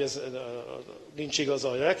látja, hogy ez nincs igaza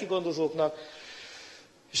a lelkigondozóknak,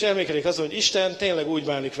 és elmélkedik azon, hogy Isten tényleg úgy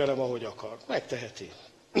bánik velem, ahogy akar. Megteheti.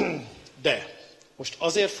 De most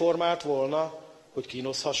azért formált volna, hogy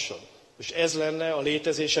kínoszhasson. És ez lenne a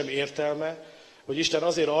létezésem értelme, hogy Isten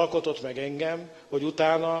azért alkotott meg engem, hogy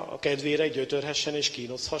utána a kedvére gyötörhessen és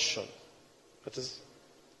kínoszhasson. Hát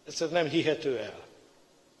ez nem hihető el.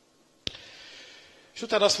 És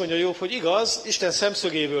utána azt mondja Jobb, hogy igaz, Isten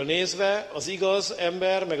szemszögéből nézve az igaz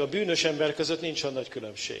ember meg a bűnös ember között nincs olyan nagy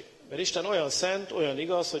különbség. Mert Isten olyan szent, olyan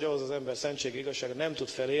igaz, hogy ahhoz az ember szentség igazsága nem tud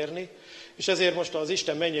felérni, és ezért most az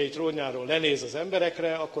Isten mennyei trónjáról lenéz az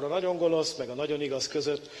emberekre, akkor a nagyon gonosz meg a nagyon igaz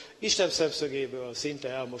között Isten szemszögéből szinte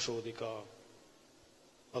elmosódik a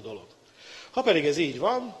dolog. Ha pedig ez így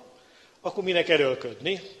van, akkor minek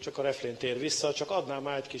erőlködni, csak a refrén tér vissza, csak adnám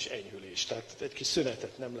már egy kis enyhülést, tehát egy kis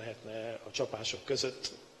szünetet nem lehetne a csapások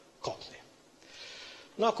között kapni.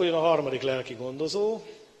 Na akkor jön a harmadik lelki gondozó,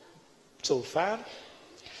 Szófár,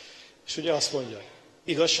 és ugye azt mondja,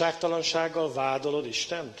 igazságtalansággal vádolod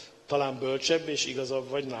Istent? Talán bölcsebb és igazabb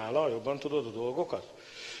vagy nála, jobban tudod a dolgokat?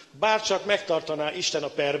 Bárcsak megtartaná Isten a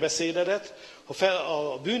perbeszédedet, ha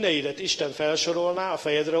a bűneidet Isten felsorolná, a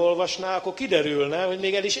fejedre olvasná, akkor kiderülne, hogy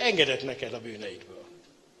még el is engedett neked a bűneidből.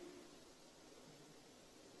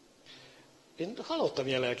 Én hallottam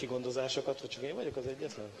ilyen lelki gondozásokat, vagy csak én vagyok az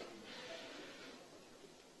egyetlen?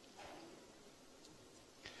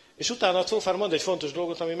 És utána Szófár mond egy fontos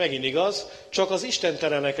dolgot, ami megint igaz, csak az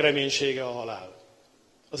istentelenek reménysége a halál.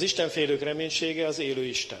 Az istenfélők reménysége az élő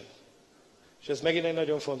Isten. És ez megint egy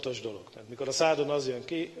nagyon fontos dolog. Mert mikor a szádon az jön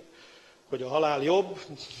ki, hogy a halál jobb,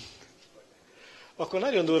 akkor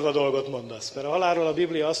nagyon durva dolgot mondasz. Mert a halálról a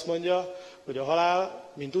Biblia azt mondja, hogy a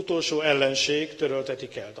halál, mint utolsó ellenség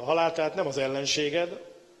töröltetik el. A halál tehát nem az ellenséged,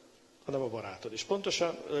 hanem a barátod. És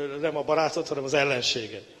pontosan nem a barátod, hanem az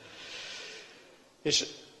ellenséged. És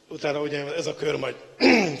utána ugye ez a kör majd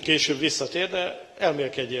később visszatér, de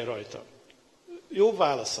elmélkedjél rajta. Jobb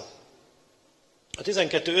válasza. A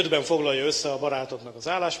 12.5-ben foglalja össze a barátoknak az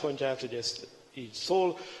álláspontját, ugye ezt így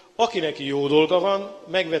szól. Aki neki jó dolga van,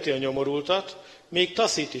 megveti a nyomorultat, még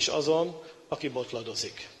taszít is azon, aki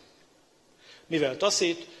botladozik. Mivel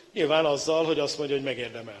taszít? Nyilván azzal, hogy azt mondja, hogy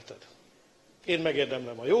megérdemelted. Én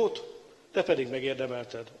megérdemlem a jót, te pedig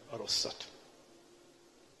megérdemelted a rosszat.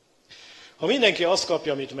 Ha mindenki azt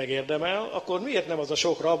kapja, amit megérdemel, akkor miért nem az a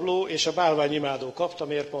sok rabló és a bálványimádó kapta,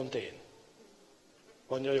 miért pont én?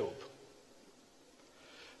 Mondja Jobb.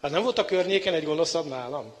 Hát nem volt a környéken egy gonoszabb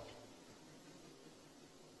nálam?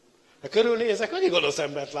 Ha körülnézek, annyi gonosz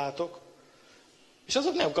embert látok, és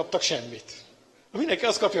azok nem kaptak semmit. Ha mindenki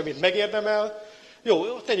azt kapja, amit megérdemel,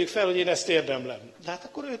 jó, tegyük fel, hogy én ezt érdemlem. De hát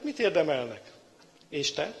akkor őt mit érdemelnek?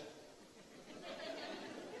 És te?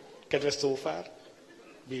 Kedves Szófár,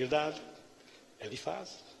 Bildád, Elifáz,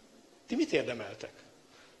 ti mit érdemeltek?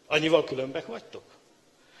 Annyival különbek vagytok?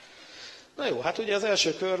 Na jó, hát ugye az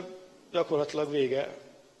első kör gyakorlatilag vége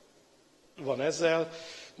van ezzel,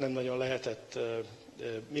 nem nagyon lehetett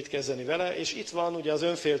mit kezdeni vele, és itt van ugye az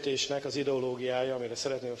önféltésnek az ideológiája, amire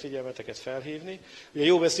szeretném a figyelmeteket felhívni. Ugye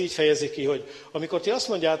Jobb ezt így fejezi ki, hogy amikor ti azt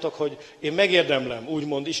mondjátok, hogy én megérdemlem,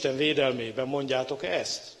 úgymond Isten védelmében mondjátok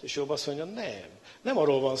ezt, és Jobb azt mondja, nem. Nem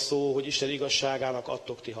arról van szó, hogy Isten igazságának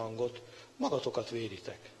adtok ti hangot, magatokat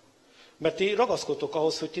véditek. Mert ti ragaszkodtok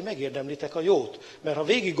ahhoz, hogy ti megérdemlitek a jót. Mert ha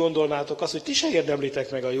végig gondolnátok azt, hogy ti se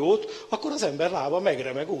érdemlitek meg a jót, akkor az ember lába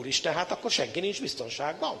megremeg, úristen, hát akkor senki nincs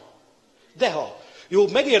biztonságban. De ha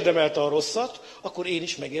Jobb megérdemelte a rosszat, akkor én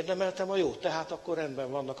is megérdemeltem a jót. Tehát akkor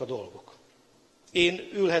rendben vannak a dolgok. Én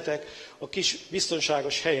ülhetek a kis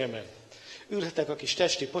biztonságos helyemen. Ülhetek a kis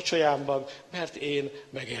testi pocsolyámban, mert én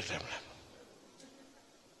megérdemlem.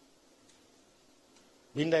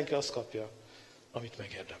 Mindenki azt kapja, amit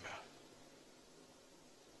megérdemel.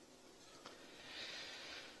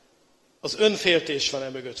 Az önféltés van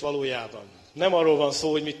emögött valójában. Nem arról van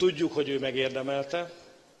szó, hogy mi tudjuk, hogy ő megérdemelte,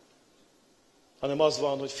 hanem az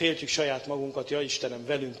van, hogy féltjük saját magunkat, ja Istenem,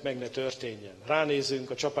 velünk meg ne történjen. Ránézünk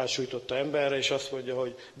a csapás sújtotta emberre, és azt mondja,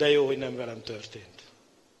 hogy de jó, hogy nem velem történt.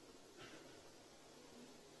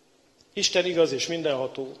 Isten igaz és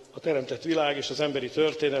mindenható, a teremtett világ és az emberi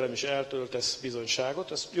történelem is eltöltesz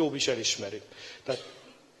bizonyságot, ezt Jobb is elismeri. Tehát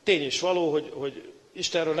tény és való, hogy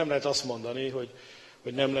Istenről nem lehet azt mondani, hogy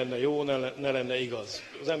nem lenne jó, ne lenne igaz.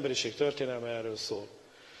 Az emberiség történelme erről szól.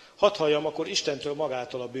 Hadd halljam akkor Istentől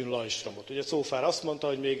magától a bűnlajstromot. Ugye Szófár azt mondta,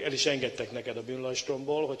 hogy még el is engedtek neked a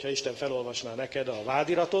bűnlajstromból, hogyha Isten felolvasná neked a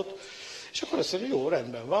vádiratot, és akkor azt mondja, jó,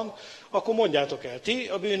 rendben van, akkor mondjátok el ti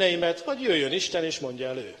a bűneimet, vagy jöjjön Isten és mondja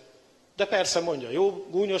el ő. De persze mondja jó,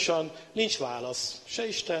 gúnyosan, nincs válasz se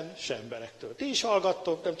Isten, se emberektől. Ti is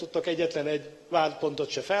hallgattok, nem tudtok egyetlen egy vádpontot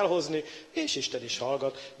se felhozni, és Isten is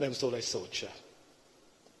hallgat, nem szól egy szót se.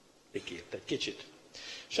 Pikírt egy kicsit.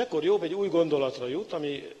 És akkor Jobb egy új gondolatra jut,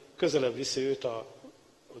 ami közelebb viszi őt,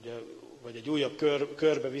 vagy egy újabb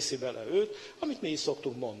körbe viszi bele őt, amit mi is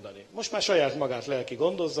szoktunk mondani. Most már saját magát lelki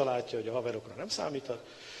gondozza, látja, hogy a haverokra nem számíthat,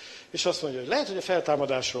 és azt mondja, hogy lehet, hogy a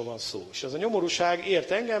feltámadásról van szó. És ez a nyomorúság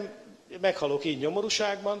ért engem, meghalok így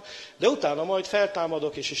nyomorúságban, de utána majd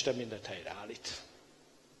feltámadok, és Isten mindent helyreállít.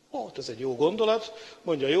 Ez egy jó gondolat,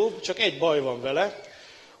 mondja Jobb, csak egy baj van vele,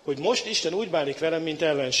 hogy most Isten úgy bánik velem, mint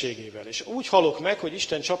ellenségével. És úgy halok meg, hogy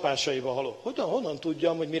Isten csapásaiba halok. Honnan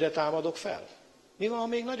tudjam, hogy mire támadok fel? Mi van, ha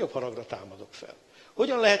még nagyobb haragra támadok fel?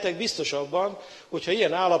 Hogyan lehetek biztos abban, hogyha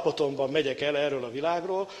ilyen állapotomban megyek el erről a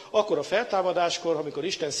világról, akkor a feltámadáskor, amikor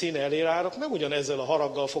Isten színe elé járok, nem ugyanezzel a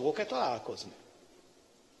haraggal fogok-e találkozni?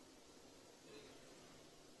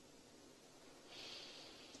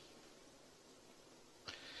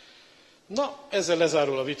 Na, ezzel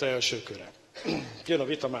lezárul a vita első köre. Jön a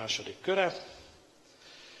vita második köre.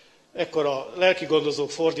 Ekkor a lelki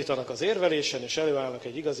gondozók fordítanak az érvelésen, és előállnak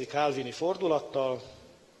egy igazi kálvini fordulattal.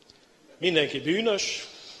 Mindenki bűnös,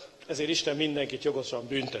 ezért Isten mindenkit jogosan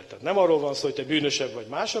büntet. Tehát nem arról van szó, hogy te bűnösebb vagy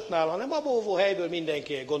másoknál, hanem a bóvó helyből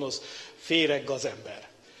mindenki egy gonosz féreg gazember.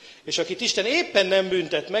 És akit Isten éppen nem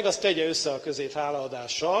büntet meg, azt tegye össze a közét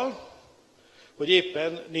hálaadással, hogy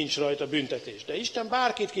éppen nincs rajta büntetés. De Isten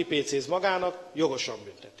bárkit kipécéz magának, jogosan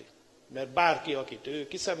bünteti. Mert bárki, akit ő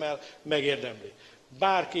kiszemel, megérdemli.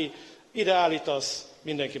 Bárki ide állítasz,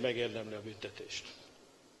 mindenki megérdemli a büntetést.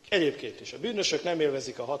 Egyébként is a bűnösök nem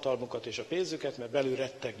élvezik a hatalmukat és a pénzüket, mert belül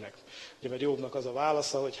rettegnek. Ugye, mert Jobbnak az a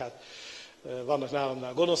válasza, hogy hát vannak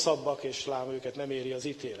nálamnál gonoszabbak, és lám őket nem éri az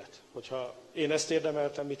ítélet. Hogyha én ezt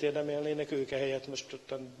érdemeltem, mit érdemelnének ők ehelyett most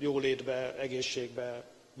jólétbe, egészségbe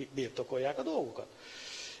birtokolják a dolgokat.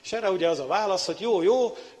 És erre ugye az a válasz, hogy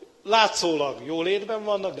jó, látszólag jólétben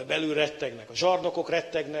vannak, de belül rettegnek. A zsarnokok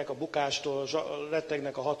rettegnek a bukástól,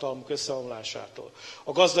 rettegnek a hatalmuk összeomlásától.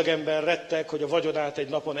 A gazdag ember retteg, hogy a vagyonát egy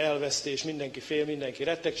napon elveszti, és mindenki fél, mindenki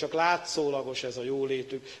retteg, csak látszólagos ez a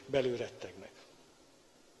jólétük, belül rettegnek.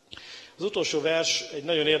 Az utolsó vers, egy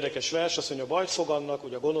nagyon érdekes vers, azt mondja, bajt fogannak,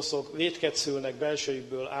 hogy a gonoszok vétket szülnek,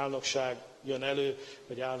 belsőjükből álnokság jön elő,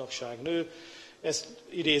 vagy álnokság nő. Ezt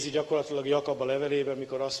idézi gyakorlatilag Jakab a levelében,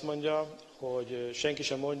 mikor azt mondja, hogy senki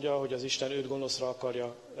sem mondja, hogy az Isten őt gonoszra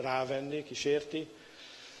akarja rávenni, kísérti,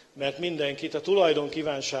 mert mindenkit a tulajdon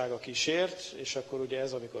kívánsága kísért, és akkor ugye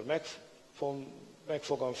ez, amikor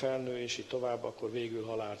megfogam felnő, és így tovább, akkor végül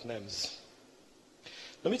halált nemz.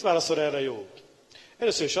 Na mit válaszol erre Jobb?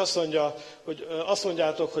 Először is azt mondja, hogy azt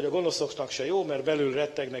mondjátok, hogy a gonoszoknak se jó, mert belül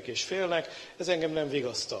rettegnek és félnek, ez engem nem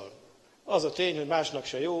vigasztal. Az a tény, hogy másnak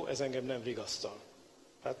se jó, ez engem nem vigasztal.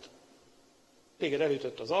 Tehát téged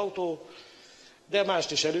elütött az autó, de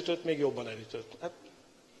mást is elütött, még jobban elütött. Hát,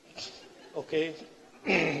 oké.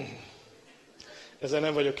 Ezzel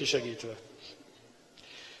nem vagyok kisegítve.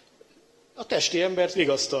 A testi embert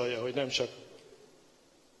vigasztalja, hogy nem csak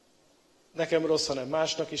nekem rossz, hanem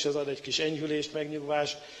másnak is ez ad egy kis enyhülést,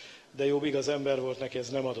 megnyugvást, de Jobb igaz ember volt, neki ez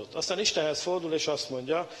nem adott. Aztán Istenhez fordul, és azt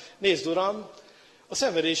mondja, nézd Uram, a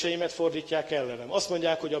szenvedéseimet fordítják ellenem. Azt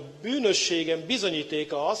mondják, hogy a bűnösségem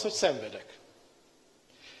bizonyítéka az, hogy szenvedek.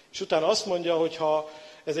 És utána azt mondja, hogy ha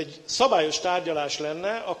ez egy szabályos tárgyalás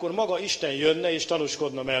lenne, akkor maga Isten jönne és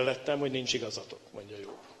tanúskodna mellettem, hogy nincs igazatok, mondja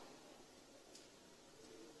Jobb.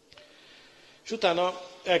 És utána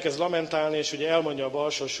elkezd lamentálni, és ugye elmondja a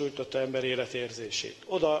balsor sújtotta ember életérzését.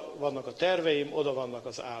 Oda vannak a terveim, oda vannak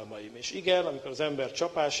az álmaim. És igen, amikor az ember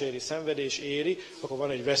csapás éri, szenvedés éri, akkor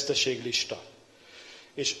van egy veszteséglista.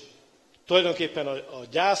 És tulajdonképpen a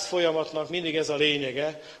gyász folyamatnak mindig ez a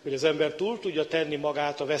lényege, hogy az ember túl tudja tenni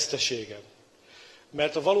magát a veszteségen.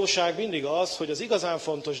 Mert a valóság mindig az, hogy az igazán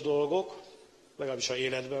fontos dolgok, legalábbis ha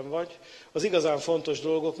életben vagy, az igazán fontos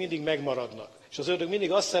dolgok mindig megmaradnak. És az ördög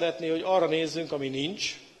mindig azt szeretné, hogy arra nézzünk, ami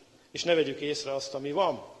nincs, és ne vegyük észre azt, ami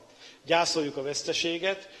van. Gyászoljuk a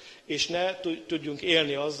veszteséget, és ne tudjunk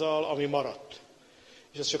élni azzal, ami maradt.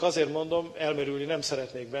 És ezt csak azért mondom, elmerülni nem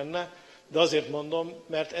szeretnék benne, de azért mondom,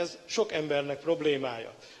 mert ez sok embernek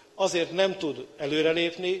problémája. Azért nem tud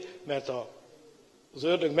előrelépni, mert az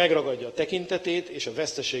ördög megragadja a tekintetét, és a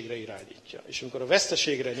veszteségre irányítja. És amikor a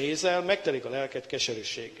veszteségre nézel, megtelik a lelked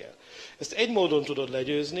keserűséggel. Ezt egy módon tudod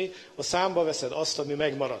legyőzni, ha számba veszed azt, ami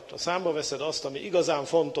megmaradt. Ha számba veszed azt, ami igazán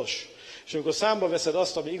fontos. És amikor számba veszed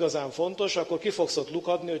azt, ami igazán fontos, akkor ki fogsz ott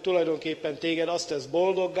lukadni, hogy tulajdonképpen téged azt tesz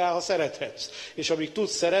boldoggá, ha szerethetsz. És amíg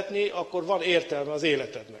tudsz szeretni, akkor van értelme az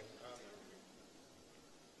életednek.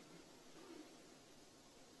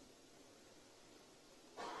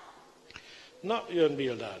 Na, jön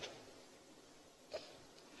Bildád.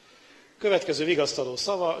 Következő vigasztaló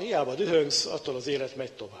szava, hiába dühöngsz, attól az élet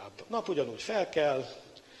megy tovább. Nap ugyanúgy felkel,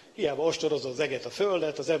 hiába ostorozod az eget, a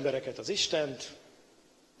földet, az embereket, az Istent,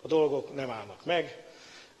 a dolgok nem állnak meg,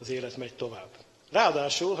 az élet megy tovább.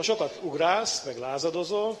 Ráadásul, ha sokat ugrálsz, meg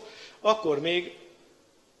lázadozol, akkor még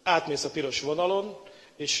átmész a piros vonalon,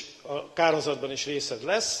 és a kárhozatban is részed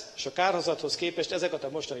lesz, és a kárhozathoz képest ezeket a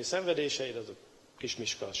mostani szenvedéseid, az a kis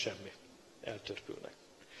miska, az semmi. Eltörpülnek.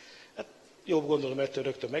 Hát Jobb gondolom ettől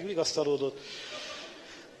rögtön megvigasztalódott,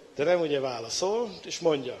 de nem ugye válaszol, és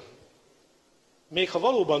mondja, még ha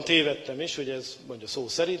valóban tévedtem is, hogy ez mondja szó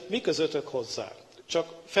szerint, mi közöttök hozzá? Csak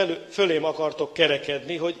fölém akartok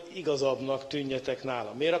kerekedni, hogy igazabbnak tűnjetek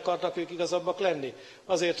nálam. Miért akartak ők igazabbak lenni?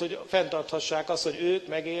 Azért, hogy fenntarthassák azt, hogy ők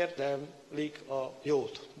megérdemlik a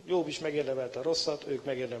jót. Jobb is megérdemelte a rosszat, ők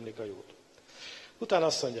megérdemlik a jót. Utána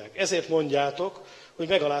azt mondják, ezért mondjátok, hogy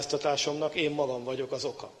megaláztatásomnak én magam vagyok az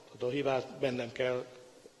oka. A hibát bennem kell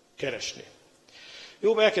keresni.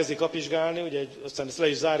 Jobb elkezdi kapizsgálni, ugye aztán ezt le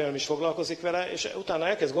is zárja, nem is foglalkozik vele, és utána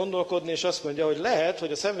elkezd gondolkodni, és azt mondja, hogy lehet,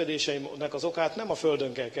 hogy a szenvedéseimnek az okát nem a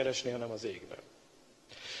földön kell keresni, hanem az égben.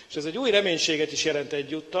 És ez egy új reménységet is jelent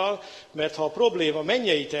egyúttal, mert ha a probléma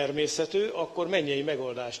mennyei természetű, akkor mennyei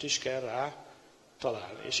megoldást is kell rá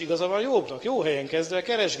találni. És igaza van Jobbnak, jó helyen kezd el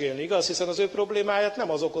keresgélni, igaz, hiszen az ő problémáját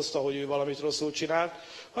nem az okozta, hogy ő valamit rosszul csinált,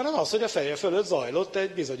 hanem az, hogy a feje fölött zajlott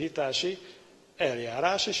egy bizonyítási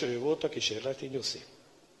eljárás, és ő volt a kísérleti nyuszi.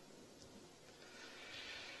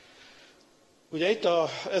 Ugye itt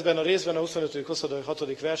ebben a részben, a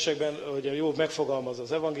 25.-26. versekben, hogy Jobb megfogalmazza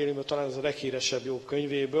az evangéliumot, talán ez a leghíresebb Jobb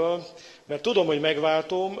könyvéből, mert tudom, hogy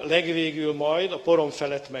megváltom, legvégül majd a porom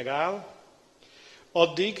felett megáll,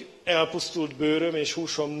 addig elpusztult bőröm és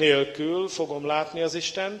húsom nélkül fogom látni az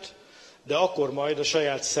Istent, de akkor majd a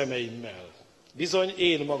saját szemeimmel. Bizony,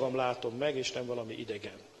 én magam látom meg, és nem valami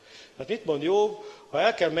idegen. Hát mit mond Jobb? Ha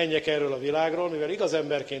el kell menjek erről a világról, mivel igaz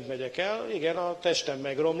emberként megyek el, igen, a testem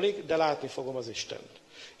megromlik, de látni fogom az Istent.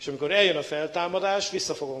 És amikor eljön a feltámadás,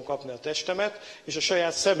 vissza fogom kapni a testemet, és a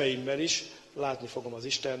saját szemeimmel is látni fogom az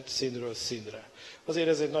Istent színről színre. Azért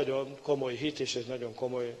ez egy nagyon komoly hit, és egy nagyon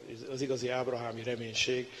komoly, az igazi ábrahámi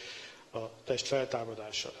reménység a test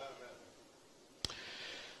feltámadása.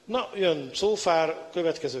 Na, jön Szófár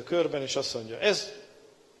következő körben, és azt mondja,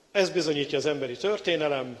 ez bizonyítja az emberi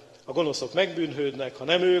történelem, a gonoszok megbűnhődnek, ha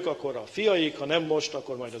nem ők, akkor a fiaik, ha nem most,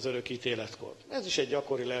 akkor majd az örök ítéletkor. Ez is egy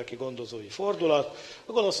gyakori lelki gondozói fordulat.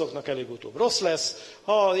 A gonoszoknak előbb-utóbb rossz lesz,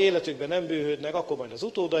 ha életükben nem bűnhődnek, akkor majd az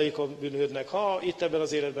utódaikon bűnhődnek, ha itt ebben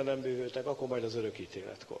az életben nem bűnhődnek, akkor majd az örök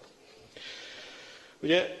ítéletkor.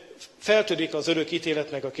 Ugye feltörik az örök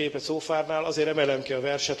ítéletnek a képet Szófárnál, azért emelem ki a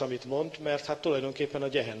verset, amit mond, mert hát tulajdonképpen a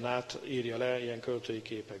gyehennát írja le ilyen költői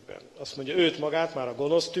képekben. Azt mondja, őt magát már a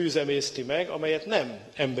gonosz tűz emészti meg, amelyet nem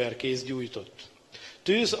emberkéz gyújtott.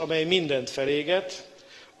 Tűz, amely mindent feléget,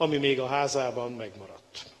 ami még a házában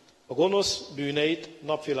megmaradt. A gonosz bűneit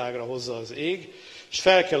napvilágra hozza az ég, és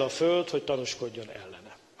felkel a föld, hogy tanúskodjon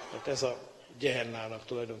ellene. Tehát ez a gyehennának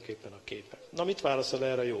tulajdonképpen a képe. Na, mit válaszol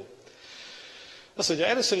erre Jobb? Azt mondja,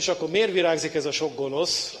 először is akkor miért virágzik ez a sok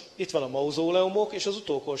gonosz? Itt van a mauzóleumok, és az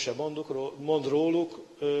utókor sem mond róluk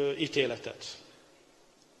ítéletet.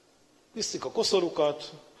 Viszik a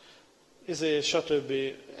koszorukat, stb.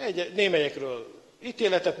 Némelyekről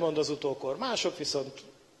ítéletet mond az utókor, mások viszont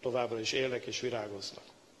továbbra is élnek és virágoznak.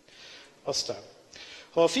 Aztán,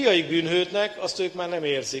 ha a fiaik bűnhődnek, azt ők már nem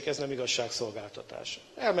érzik, ez nem igazságszolgáltatás.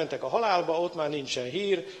 Elmentek a halálba, ott már nincsen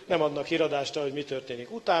hír, nem adnak híradást, hogy mi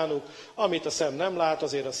történik utánuk, amit a szem nem lát,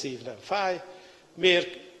 azért a szív nem fáj.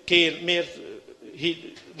 Miért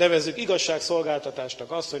nevezzük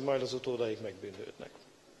igazságszolgáltatásnak azt, hogy majd az utódaik megbűnhődnek?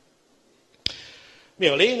 Mi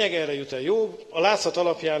a lényeg? Erre jut el Jobb. A látszat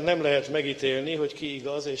alapján nem lehet megítélni, hogy ki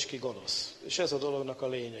igaz és ki gonosz. És ez a dolognak a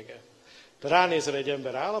lényege. Te ránézel egy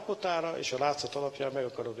ember állapotára, és a látszat alapján meg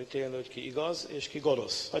akarod ítélni, hogy ki igaz és ki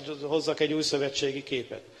gonosz. Hozzak egy új szövetségi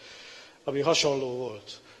képet, ami hasonló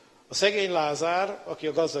volt. A szegény Lázár, aki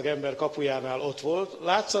a gazdag ember kapujánál ott volt,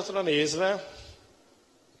 látszatra nézve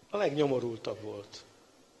a legnyomorultabb volt.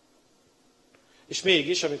 És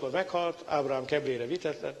mégis, amikor meghalt, Ábrahám keblére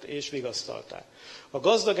vitetett, és vigasztalták. A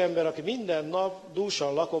gazdag ember, aki minden nap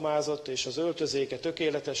dúsan lakomázott, és az öltözéke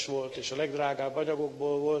tökéletes volt, és a legdrágább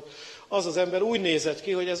anyagokból volt, az az ember úgy nézett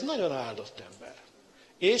ki, hogy ez nagyon áldott ember.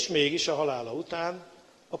 És mégis a halála után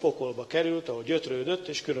a pokolba került, ahol gyötrődött,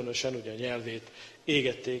 és különösen ugye a nyelvét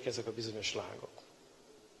égették ezek a bizonyos lángok.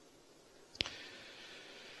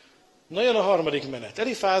 Na jön a harmadik menet.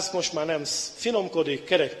 Elifáz most már nem finomkodik,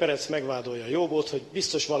 kerek perec megvádolja Jobbot, hogy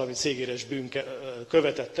biztos valami cégéres bűn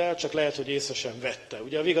követett el, csak lehet, hogy észre sem vette.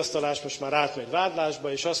 Ugye a vigasztalás most már átmegy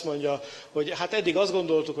vádlásba, és azt mondja, hogy hát eddig azt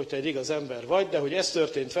gondoltuk, hogy te egy igaz ember vagy, de hogy ez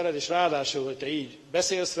történt veled, és ráadásul, hogy te így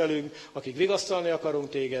beszélsz velünk, akik vigasztalni akarunk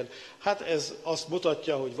téged, hát ez azt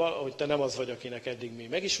mutatja, hogy te nem az vagy, akinek eddig mi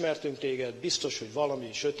megismertünk téged, biztos, hogy valami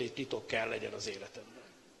sötét titok kell legyen az életedben.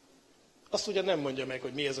 Azt ugye nem mondja meg,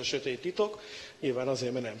 hogy mi ez a sötét titok, nyilván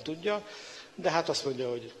azért, mert nem tudja, de hát azt mondja,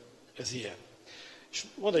 hogy ez ilyen. És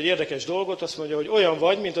mond egy érdekes dolgot, azt mondja, hogy olyan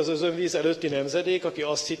vagy, mint az özönvíz előtti nemzedék, aki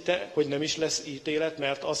azt hitte, hogy nem is lesz ítélet,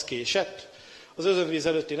 mert az késett. Az özönvíz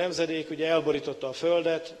előtti nemzedék ugye elborította a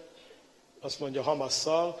földet, azt mondja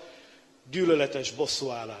Hamasszal, gyűlöletes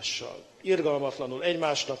bosszúállással. Irgalmatlanul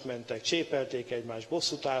egymásnak mentek, csépelték egymást,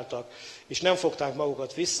 bosszút álltak, és nem fogták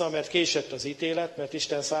magukat vissza, mert késett az ítélet, mert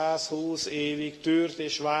Isten 120 évig tűrt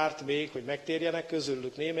és várt még, hogy megtérjenek,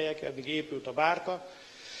 közülük némelyek, eddig épült a bárka,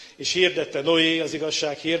 és hirdette Noé, az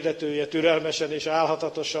igazság hirdetője, türelmesen és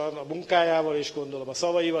álhatatosan, a munkájával és gondolom a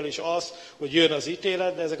szavaival is azt, hogy jön az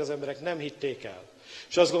ítélet, de ezek az emberek nem hitték el.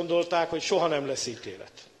 És azt gondolták, hogy soha nem lesz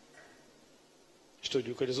ítélet. És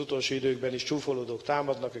tudjuk, hogy az utolsó időkben is csúfolódók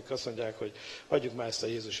támadnak, akik azt mondják, hogy hagyjuk már ezt a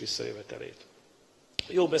Jézus visszajövetelét.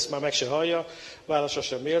 Jobb ezt már meg se hallja, válasza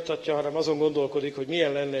sem méltatja, hanem azon gondolkodik, hogy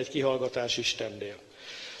milyen lenne egy kihallgatás Istennél.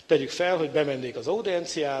 Tegyük fel, hogy bemennék az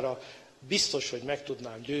audienciára, biztos, hogy meg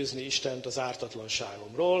tudnám győzni Istent az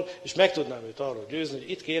ártatlanságomról, és meg tudnám őt arról győzni, hogy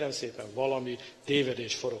itt kérem szépen valami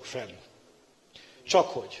tévedés forog fenn. Csak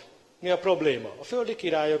hogy, mi a probléma? A földi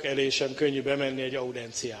királyok elé sem könnyű bemenni egy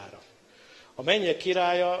audienciára. A mennyek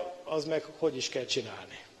királya, az meg hogy is kell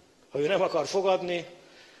csinálni. Ha ő nem akar fogadni,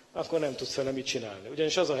 akkor nem tudsz vele mit csinálni.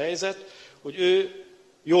 Ugyanis az a helyzet, hogy ő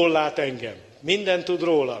jól lát engem, mindent tud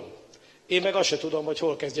rólam. Én meg azt se tudom, hogy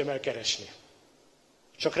hol kezdjem el keresni.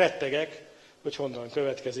 Csak rettegek, hogy honnan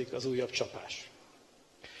következik az újabb csapás.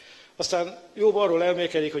 Aztán Jobb arról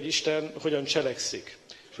elmélkedik, hogy Isten hogyan cselekszik.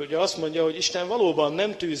 És ugye azt mondja, hogy Isten valóban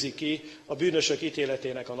nem tűzi ki a bűnösök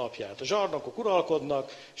ítéletének a napját. A zsarnokok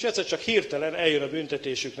uralkodnak, és egyszer csak hirtelen eljön a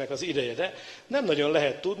büntetésüknek az ideje. De nem nagyon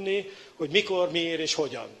lehet tudni, hogy mikor, miért és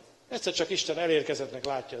hogyan. Egyszer csak Isten elérkezettnek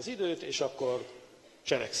látja az időt, és akkor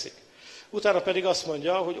cselekszik. Utána pedig azt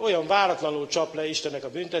mondja, hogy olyan váratlanul csap le Istennek a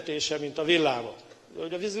büntetése, mint a villámok.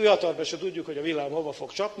 Hogy a vihatarban se tudjuk, hogy a villám hova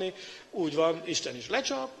fog csapni, úgy van, Isten is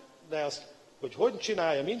lecsap, de azt, hogy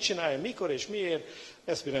csinálja, mint csinálja, mikor és miért,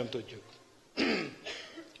 ezt mi nem tudjuk.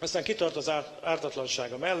 Aztán kitart az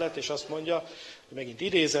ártatlansága mellett, és azt mondja, hogy megint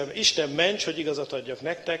idézem, Isten ments, hogy igazat adjak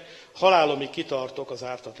nektek, halálomig kitartok az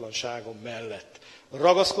ártatlanságom mellett.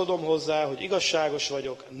 Ragaszkodom hozzá, hogy igazságos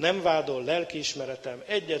vagyok, nem vádol lelkiismeretem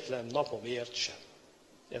egyetlen napomért sem.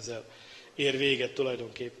 Ezzel ér véget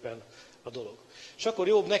tulajdonképpen a dolog. És akkor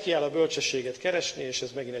Jobb nekiáll a bölcsességet keresni, és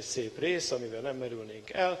ez megint egy szép rész, amivel nem merülnénk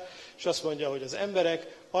el, és azt mondja, hogy az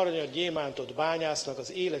emberek aranyat, gyémántot bányásznak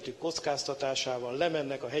az életük kockáztatásával,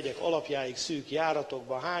 lemennek a hegyek alapjáig szűk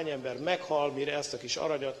járatokba, hány ember meghal, mire ezt a kis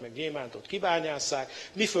aranyat, meg gyémántot kibányásszák,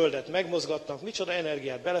 mi földet megmozgatnak, micsoda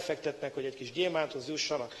energiát belefektetnek, hogy egy kis gyémánthoz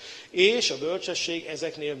jussanak, és a bölcsesség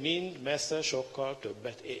ezeknél mind messze sokkal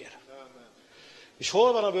többet ér. És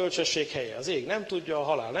hol van a bölcsesség helye? Az ég nem tudja, a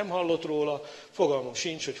halál nem hallott róla, fogalmunk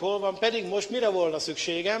sincs, hogy hol van, pedig most mire volna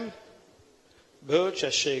szükségem?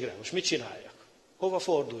 Bölcsességre. Most mit csináljak? Hova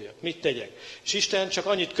forduljak? Mit tegyek? És Isten csak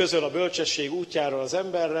annyit közöl a bölcsesség útjáról az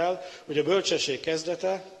emberrel, hogy a bölcsesség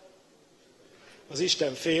kezdete, az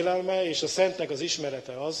Isten félelme, és a Szentnek az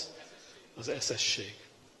ismerete az eszesség.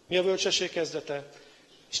 Mi a bölcsesség kezdete?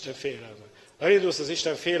 Isten félelme. Ha elindulsz az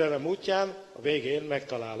Isten félelem útján, a végén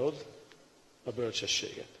megtalálod a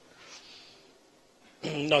bölcsességet.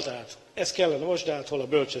 Na tehát, ez kellene most, de hát hol a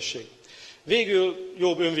bölcsesség? Végül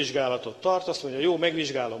Jobb önvizsgálatot tart, azt mondja, jó,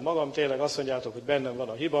 megvizsgálom magam, tényleg azt mondjátok, hogy bennem van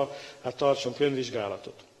a hiba, hát tartsunk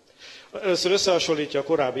önvizsgálatot. Először összehasonlítja a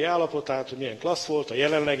korábbi állapotát, hogy milyen klassz volt a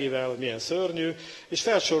jelenlegivel, hogy milyen szörnyű, és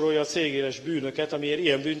felsorolja a cégéres bűnöket, amiért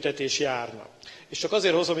ilyen büntetés járna. És csak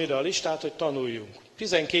azért hozom ide a listát, hogy tanuljunk.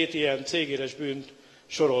 12 ilyen cégéres bűnt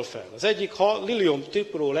sorol fel. Az egyik, ha lilium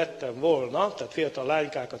tipró lettem volna, tehát fiatal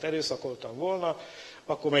lánykákat erőszakoltam volna,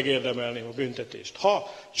 akkor megérdemelném a büntetést.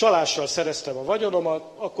 Ha csalással szereztem a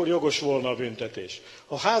vagyonomat, akkor jogos volna a büntetés.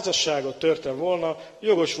 Ha házasságot törtem volna,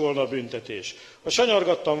 jogos volna a büntetés. Ha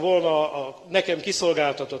sanyargattam volna a nekem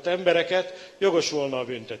kiszolgáltatott embereket, jogos volna a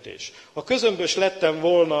büntetés. Ha közömbös lettem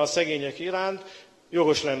volna a szegények iránt,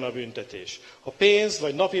 jogos lenne a büntetés. Ha pénz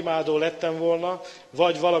vagy napimádó lettem volna,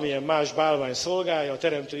 vagy valamilyen más bálvány szolgálja a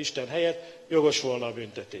Teremtő Isten helyett, jogos volna a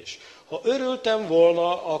büntetés. Ha örültem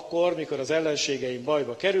volna akkor, mikor az ellenségeim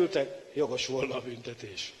bajba kerültek, jogos volna a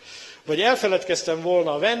büntetés. Vagy elfeledkeztem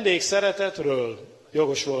volna a vendég szeretetről,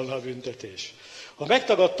 jogos volna a büntetés. Ha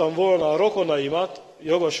megtagadtam volna a rokonaimat,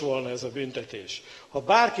 jogos volna ez a büntetés. Ha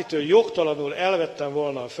bárkitől jogtalanul elvettem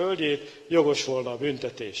volna a földjét, jogos volna a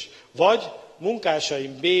büntetés. Vagy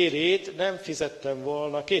munkásaim bérét nem fizettem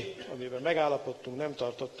volna ki, amiben megállapodtunk, nem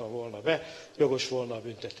tartottam volna be, jogos volna a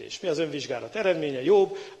büntetés. Mi az önvizsgálat eredménye?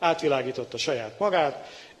 Jobb átvilágította saját magát,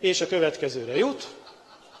 és a következőre jut.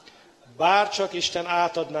 Bár csak Isten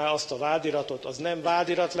átadná azt a vádiratot, az nem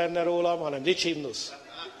vádirat lenne rólam, hanem dicsimnusz.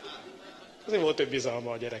 Azért volt több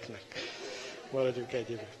bizalma a gyereknek. Maradjunk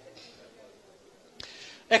egyébben.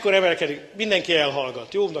 Ekkor emelkedik, mindenki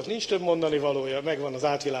elhallgat. Jobbnak nincs több mondani valója, megvan az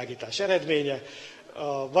átvilágítás eredménye.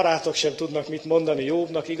 A barátok sem tudnak mit mondani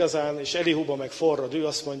Jobbnak igazán, és Elihuba meg forrad, ő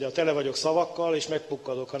azt mondja, tele vagyok szavakkal, és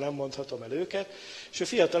megpukkadok, ha nem mondhatom el őket. És ő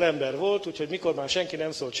fiatal ember volt, úgyhogy mikor már senki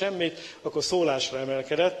nem szólt semmit, akkor szólásra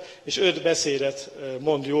emelkedett, és 5 beszédet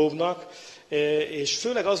mond Jobbnak, és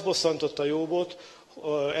főleg az bosszantotta Jobbot,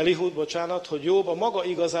 Elihut, hogy Jobb a maga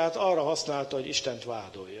igazát arra használta, hogy Istent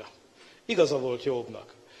vádolja. Igaza volt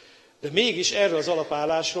Jobbnak. De mégis erről az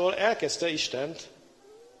alapállásról elkezdte Istent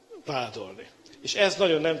vádolni. És ez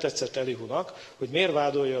nagyon nem tetszett Elihunak, hogy miért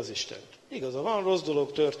vádolja az Istent. Igaza van, rossz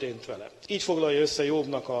dolog történt vele. Így foglalja össze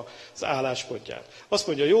Jobbnak az álláspontját. Azt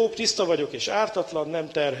mondja, Jobb, tiszta vagyok és ártatlan, nem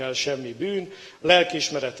terhel semmi bűn,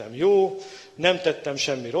 lelkiismeretem jó, nem tettem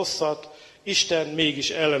semmi rosszat, Isten mégis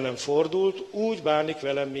ellenem fordult, úgy bánik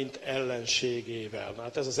velem, mint ellenségével.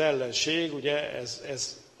 Hát ez az ellenség, ugye,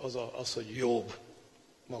 ez az, hogy Jobb,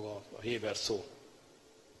 maga a héber szó.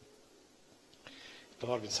 Itt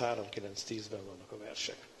a 33.9.10-ben vannak a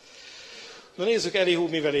versek. Na nézzük, Elihu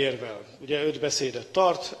mivel érvel. Ugye 5 beszédet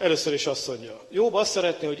tart, először is azt mondja, Jobb azt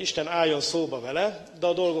szeretné, hogy Isten álljon szóba vele, de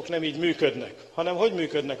a dolgok nem így működnek, hanem hogy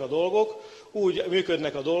működnek a dolgok? Úgy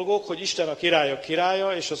működnek a dolgok, hogy Isten a királyok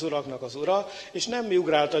királya, és az uraknak az ura, és nem mi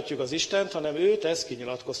ugráltatjuk az Istent, hanem ő tesz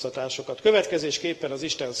kinyilatkoztatásokat. Következésképpen az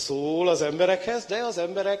Isten szól az emberekhez, de az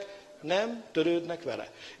emberek nem törődnek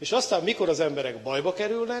vele. És aztán, mikor az emberek bajba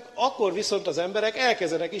kerülnek, akkor viszont az emberek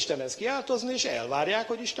elkezdenek Istenhez kiáltozni, és elvárják,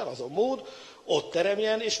 hogy Isten azon mód ott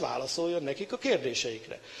teremjen, és válaszoljon nekik a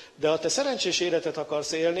kérdéseikre. De ha te szerencsés életet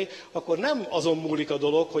akarsz élni, akkor nem azon múlik a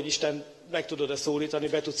dolog, hogy Isten meg tudod-e szólítani,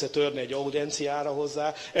 be tudsz-e törni egy audienciára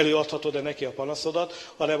hozzá, előadhatod-e neki a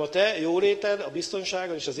panaszodat, hanem a te jóléted, a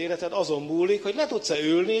biztonságod és az életed azon múlik, hogy le tudsz-e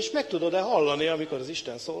ülni, és meg tudod-e hallani, amikor az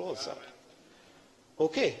Isten szól hozzá.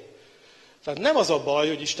 Oké? Tehát nem az a baj,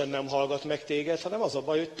 hogy Isten nem hallgat meg téged, hanem az a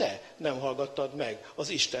baj, hogy te nem hallgattad meg az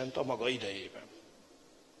Istent a maga idejében.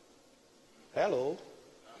 Hello?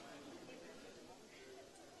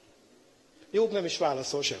 Jobb nem is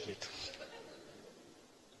válaszol semmit.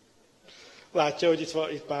 Látja, hogy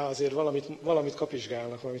itt már azért valamit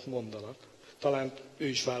kapizsgálnak, valamit mondanak. Talán ő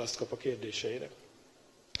is választ kap a kérdéseire.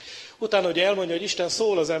 Utána ugye elmondja, hogy Isten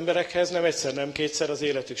szól az emberekhez nem egyszer, nem kétszer az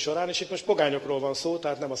életük során, és itt most pogányokról van szó,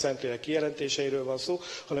 tehát nem a Szentlélek kijelentéseiről van szó,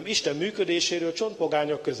 hanem Isten működéséről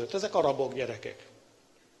csontpogányok között. Ezek arabok gyerekek.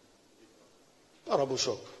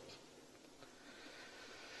 Arabusok.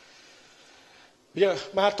 Ugye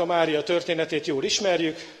Márta Mária történetét jól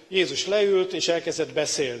ismerjük, Jézus leült és elkezdett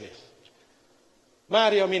beszélni.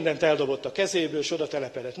 Mária mindent eldobott a kezéből, és oda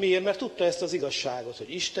telepedett. Miért? Mert tudta ezt az igazságot,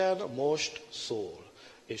 hogy Isten most szól.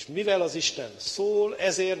 És mivel az Isten szól,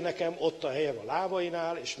 ezért nekem ott a helyem a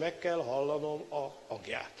lábainál, és meg kell hallanom a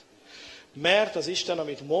hangját. Mert az Isten,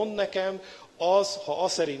 amit mond nekem, az, ha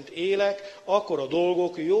az szerint élek, akkor a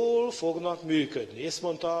dolgok jól fognak működni. Ezt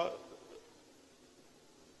mondta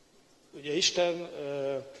ugye Isten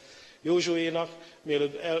Józsuénak,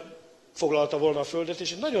 mielőtt elfoglalta volna a földet,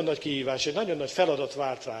 és egy nagyon nagy kihívás, egy nagyon nagy feladat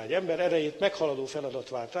várt rá, egy ember erejét meghaladó feladat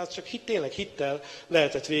várt rá, csak tényleg hittel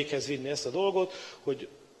lehetett véghez vinni ezt a dolgot, hogy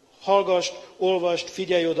hallgass, olvasd,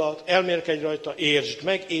 figyelj oda, elmélkedj rajta, értsd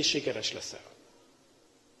meg, és sikeres leszel.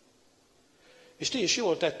 És ti is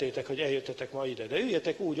jól tettétek, hogy eljöttetek ma ide, de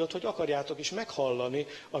üljetek úgy ott, hogy akarjátok is meghallani,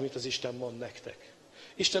 amit az Isten mond nektek.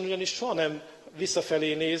 Isten ugyanis soha nem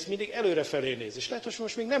visszafelé néz, mindig előrefelé néz. És lehet, hogy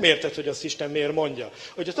most még nem érted, hogy azt Isten miért mondja.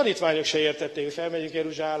 Hogy a tanítványok se értették, hogy felmegyünk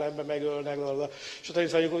Jeruzsálembe, megölnek, és a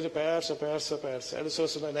tanítványok úgy, persze. Először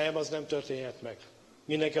azt mondja, nem, az nem történhet meg.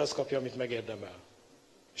 Mindenki azt kapja, amit megérdemel.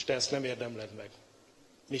 És te ezt nem érdemled meg.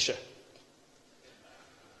 Mi se.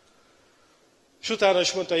 És utána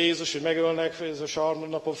is mondta Jézus, hogy megölnek, és a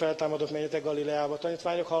harmadnapon feltámadok, menjetek Galileába.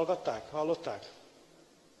 Tanítványok hallgatták? Hallották?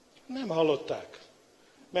 Nem hallották.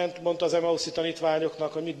 Mondta az Emauszi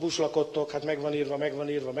tanítványoknak, hogy mit buslakodtok, hát megvan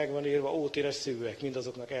írva, ótéres szívűek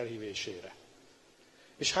mindazoknak elhívésére.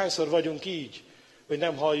 És hányszor vagyunk így, hogy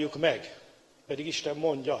nem halljuk meg, pedig Isten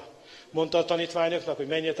mondja. Mondta a tanítványoknak, hogy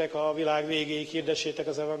menjetek a világ végéig, hirdessétek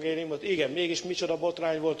az evangéliumot. Igen, mégis micsoda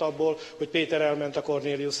botrány volt abból, hogy Péter elment a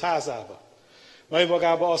Kornéliusz házába. Majd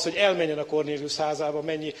magában az, hogy elmenjen a Kornéliusz házába,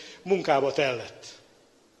 mennyi munkába tellett.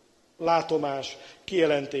 Látomás,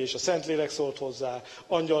 kijelentés, a Szentlélek szólt hozzá,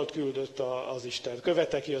 angyalt küldött az Isten,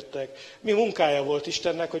 követek jöttek. Mi munkája volt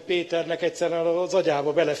Istennek, hogy Péternek egyszerűen az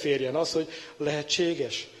agyába beleférjen az, hogy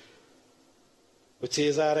lehetséges, hogy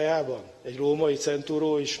Cézáreában egy római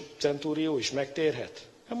centúrió is megtérhet.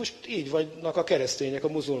 Hát most így vannak a keresztények a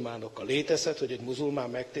muzulmánokkal. Létezhet, hogy egy muzulmán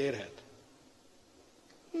megtérhet?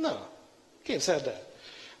 Na, képzeld el,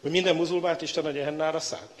 hogy minden muzulmánt Isten a Gehennára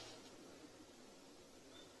szánt.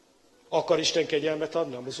 Akar Isten kegyelmet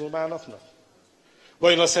adni a muzulmánoknak?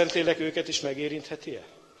 Vajon a Szentlélek őket is megérintheti-e?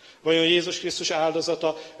 Vajon Jézus Krisztus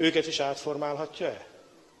áldozata őket is átformálhatja-e?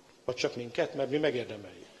 Vagy csak minket, mert mi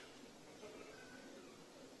megérdemeljük?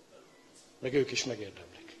 Meg ők is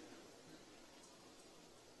megérdemlik.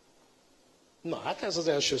 Na hát ez az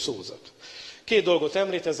első szózat. 2 dolgot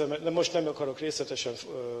említezem, de most nem akarok részletesen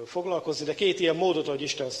foglalkozni, de 2 ilyen módot, hogy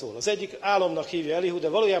Isten szól. Az egyik álomnak hívja Elihu, de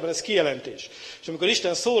valójában ez kijelentés. És amikor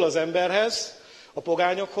Isten szól az emberhez, a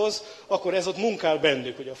pogányokhoz, akkor ez ott munkál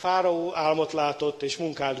bennük. Ugye a fáraó álmot látott, és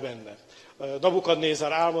munkált benne.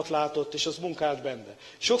 Nabukadnézár álmot látott, és az munkált benne.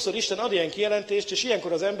 Sokszor Isten ad ilyen kijelentést, és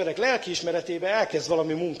ilyenkor az emberek lelkiismeretébe elkezd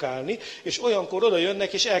valami munkálni, és olyankor oda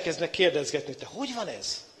jönnek, és elkezdnek kérdezgetni, te hogy van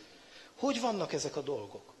ez? Hogy vannak ezek a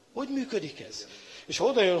dolgok? Hogy működik ez? És ha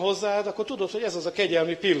oda jön hozzád, akkor tudod, hogy ez az a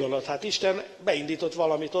kegyelmi pillanat. Hát Isten beindított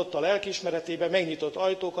valamit ott a lelkiismeretébe, megnyitott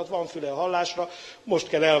ajtókat, van füle a hallásra, most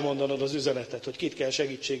kell elmondanod az üzenetet, hogy kit kell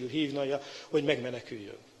segítségül hívnia, hogy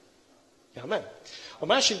megmeneküljön. Ja, nem? A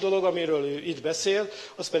másik dolog, amiről ő itt beszél,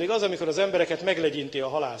 az pedig az, amikor az embereket meglegyinti a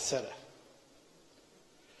halál szele.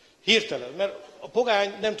 Hirtelen, mert a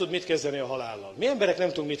pogány nem tud mit kezdeni a halállal. Mi emberek nem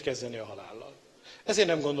tudunk mit kezdeni a halállal. Ezért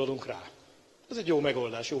nem gondolunk rá. Ez egy jó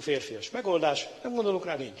megoldás, jó férfias megoldás, nem gondolunk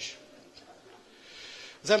rá, nincs.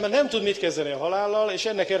 Az ember nem tud mit kezdeni a halállal, és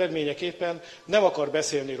ennek eredményeképpen nem akar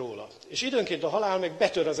beszélni róla. És időnként a halál meg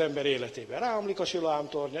betör az ember életébe. Ráomlik a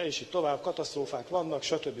Siloám-tornya, és itt tovább katasztrófák vannak,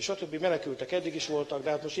 stb. Menekültek eddig is voltak, de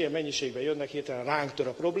hát most ilyen mennyiségben jönnek, hirtelen ránk tör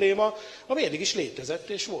a probléma, ami eddig is létezett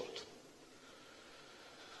és volt.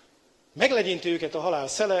 Meglegyinti őket a halál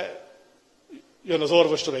szele, jön az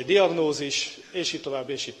orvostól egy diagnózis, és így tovább,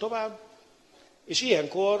 és így tovább. És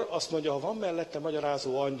ilyenkor azt mondja, ha van mellette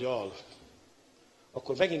magyarázó angyal,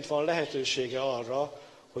 akkor megint van lehetősége arra,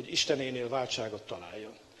 hogy Istenénél váltságot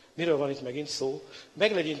találjon. Miről van itt megint szó?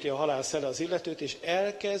 Meglegyinti a halál szele az illetőt, és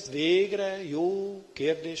elkezd végre jó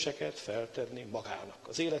kérdéseket feltenni magának,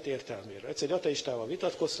 az élet értelméről. Egyszer egy ateistával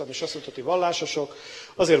vitatkoztam, és azt mondta, hogy vallásosok,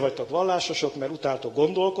 azért vagytok vallásosok, mert utáltok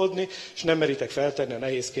gondolkodni, és nem meritek feltenni a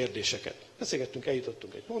nehéz kérdéseket. Beszélgettünk,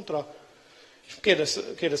 eljutottunk egy pontra, és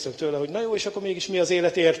kérdeztem tőle, hogy na jó, és akkor mégis mi az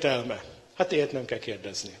élet értelme? Hát ilyet nem kell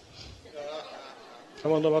kérdezni. Ha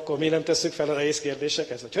mondom, akkor mi nem tesszük fel a nehéz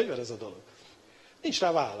kérdéseket? Vagy hogy van ez a dolog? Nincs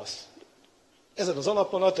rá válasz. Ezen az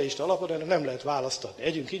alapon, ateista alapon ennek nem lehet választ adni.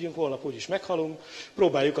 Együnk, ígyünk, holnap úgyis meghalunk,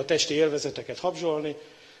 próbáljuk a testi élvezeteket habzsolni,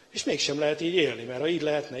 és mégsem lehet így élni, mert ha így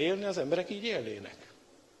lehetne élni, az emberek így élnének.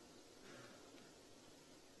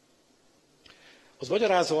 Az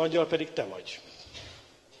magyarázó angyal pedig te vagy.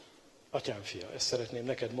 Atyám fia, ezt szeretném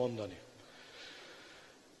neked mondani.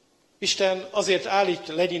 Isten azért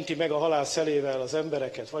legyinti meg a halál szelével az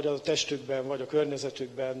embereket, vagy a testükben, vagy a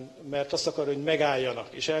környezetükben, mert azt akar, hogy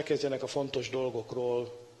megálljanak, és elkezdjenek a fontos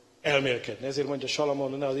dolgokról elmélkedni. Ezért mondja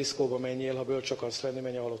Salamon, ne az iszkóba menjél, ha bölcs akarsz lenni,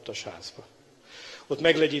 menj a halottas házba. Ott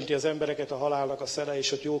meglegyinti az embereket a halálnak a szele,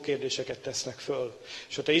 és ott jó kérdéseket tesznek föl.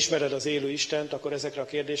 És ha te ismered az élő Istent, akkor ezekre a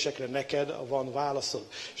kérdésekre neked van válaszod.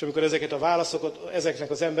 És amikor ezeket a válaszokat ezeknek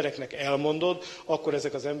az embereknek elmondod, akkor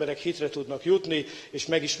ezek az emberek hitre tudnak jutni, és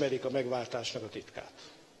megismerik a megváltásnak a titkát.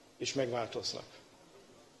 És megváltoznak.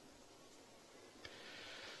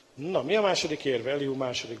 Na, mi a második érve? Elihu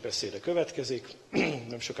második beszéde következik.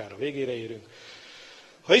 Nem sokára végére érünk.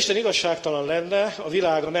 Ha Isten igazságtalan lenne, a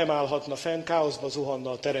világa nem állhatna fenn, káoszba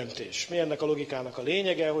zuhanna a teremtés. Mi ennek a logikának a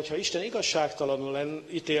lényege, hogyha Isten igazságtalanul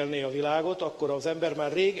ítélné a világot, akkor az ember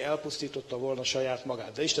már rég elpusztította volna saját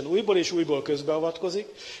magát. De Isten újból és újból közbeavatkozik,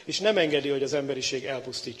 és nem engedi, hogy az emberiség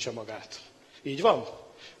elpusztítsa magát. Így van?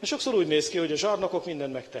 Mert sokszor úgy néz ki, hogy a zsarnokok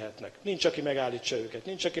mindent megtehetnek. Nincs, aki megállítsa őket,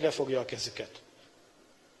 nincs, aki lefogja a kezüket.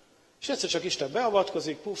 És egyszer csak Isten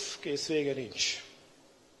beavatkozik, puff, kész, vége nincs.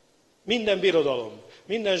 Minden birodalom,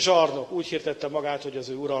 minden zsarnok úgy hirdette magát, hogy az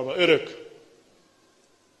ő uralma örök.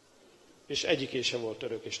 És egyiké sem volt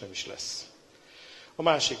örök, és nem is lesz. A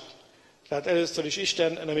másik, tehát először is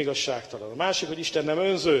Isten nem igazságtalan. A másik, hogy Isten nem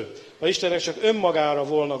önző. Ha Istennek csak önmagára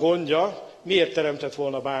volna gondja, miért teremtett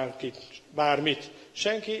volna bármit?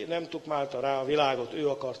 Senki nem tukmálta rá a világot, ő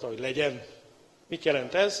akarta, hogy legyen. Mit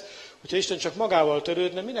jelent ez? Hogyha Isten csak magával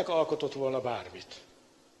törődne, minek alkotott volna bármit?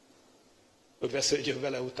 Hogy vesződjön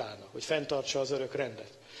vele utána, hogy fenntartsa az örök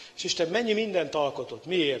rendet. És Isten mennyi mindent alkotott.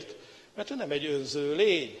 Miért? Mert ő nem egy önző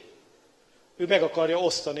lény. Ő meg akarja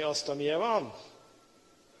osztani azt, amilyen van.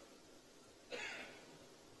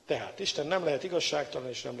 Tehát Isten nem lehet igazságtalan,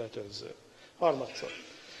 és nem lehet önző. Harmadszor.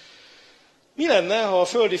 Mi lenne, ha a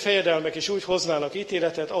földi fejedelmek is úgy hoznának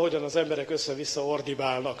ítéletet, ahogyan az emberek össze-vissza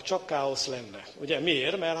ordibálnak? Csak káosz lenne. Ugye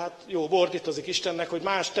miért? Mert hát jó, ordítozik Istennek, hogy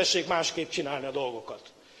tessék másképp csinálni a dolgokat.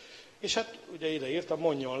 És hát ugye ide írtam,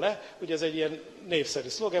 mondjon le, ugye ez egy ilyen népszerű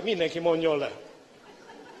szlogen, mindenki mondjon le.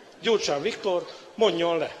 Gyurcsán Viktor,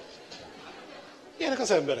 mondjon le. Ilyenek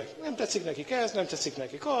az emberek. Nem tetszik nekik ez, nem tetszik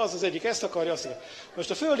nekik az egyik ezt akarja, azt akarja. Most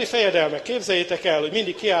a földi fejedelmek, képzeljétek el, hogy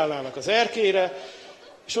mindig kiállnának az erkére,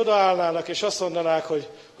 és odaállnának, és azt mondanák,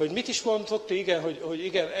 hogy mit is mondtok ti, igen, hogy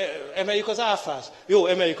igen, emeljük az áfát. Jó,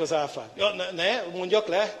 emeljük az áfát. Ja, ne, mondjak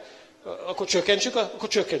le. Akkor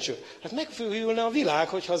csökkentsük. Hát megfűhülne a világ,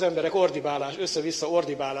 hogyha az emberek össze-vissza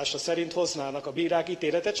ordibálása szerint hoznának a bírák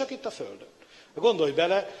ítéletet csak itt a Földön. Gondolj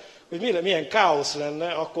bele, hogy milyen káosz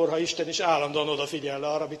lenne akkor, ha Isten is állandóan odafigyelne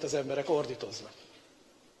arra, amit az emberek ordítoznak.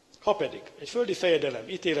 Ha pedig egy földi fejedelem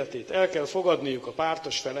ítéletét el kell fogadniuk a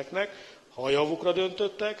pártos feleknek, ha a javukra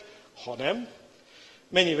döntöttek, ha nem,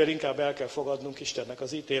 mennyivel inkább el kell fogadnunk Istennek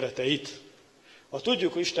az ítéleteit. Ha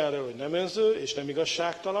tudjuk Istenről, hogy nem önző és nem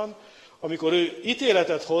igazságtalan, amikor ő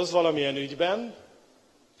ítéletet hoz valamilyen ügyben,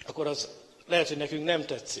 akkor az lehet, hogy nekünk nem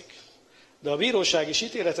tetszik. De a bíróság is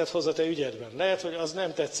ítéletet hoz a te ügyedben. Lehet, hogy az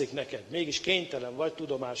nem tetszik neked. Mégis kénytelen vagy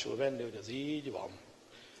tudomásul venni, hogy az így van.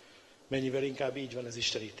 Mennyivel inkább így van az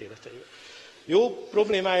Isten ítéleteivel. Jó,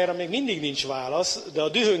 problémájára még mindig nincs válasz, de a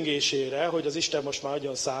dühöngésére, hogy az Isten most már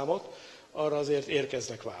adjon számot, arra azért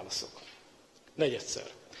érkeznek válaszok. Negyedszer.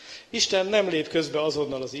 Isten nem lép közbe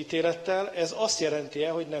azonnal az ítélettel, ez azt jelenti,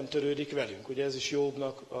 hogy nem törődik velünk. Ugye ez is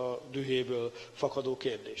Jobbnak a dühéből fakadó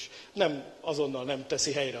kérdés. Nem azonnal nem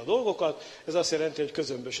teszi helyre a dolgokat, ez azt jelenti, hogy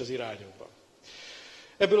közömbös az irányunkban.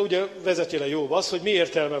 Ebből ugye vezeti le Jobb az, hogy mi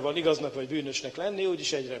értelme van igaznak vagy bűnösnek lenni,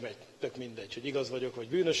 úgyis egyre megy. Tök mindegy, hogy igaz vagyok vagy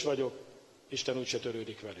bűnös vagyok, Isten úgyse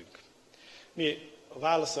törődik velünk. Mi a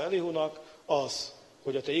válasza Elihunak az,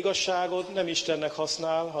 hogy a te igazságod nem Istennek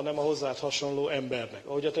használ, hanem a hozzád hasonló embernek.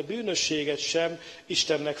 Ahogy a te bűnösséged sem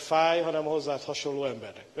Istennek fáj, hanem a hozzád hasonló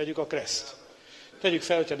embernek. Vegyük a kreszt. Tegyük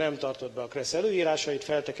fel, hogyha nem tartod be a kressz előírásait,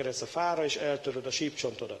 feltekeredsz a fára, és eltöröd a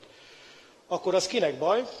sípcsontodat. Akkor az kinek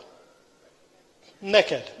baj?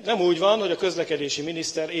 Neked. Nem úgy van, hogy a közlekedési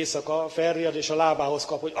miniszter éjszaka felriad, és a lábához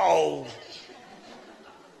kap, hogy au!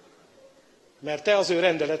 Mert te az ő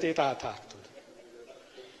rendeletét áthágtad.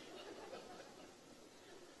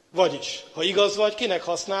 Vagyis, ha igaz vagy, kinek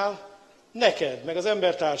használ? Neked, meg az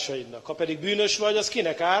embertársaidnak. Ha pedig bűnös vagy, az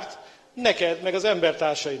kinek árt? Neked, meg az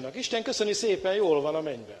embertársaidnak. Isten köszöni szépen, jól van a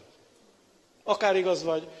mennyben. Akár igaz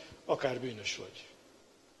vagy, akár bűnös vagy.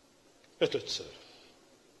 5-ször.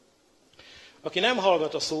 Aki nem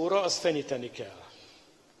hallgat a szóra, az fenyíteni kell.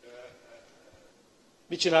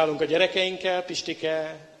 Mit csinálunk a gyerekeinkkel?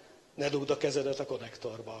 Pistike, ne dugd a kezedet a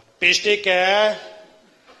konnektorba. Pistike!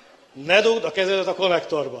 Ne dugd a kezedet a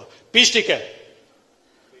konnektorba. Pistike!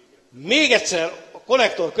 Még egyszer a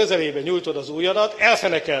konnektor közelében nyújtod az ujjadat,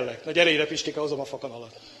 elfenekellek. Na gyere ide, Pistike, hozom a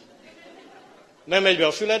fakanalat. Nem megy be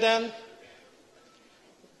a füleden,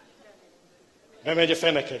 nem megy a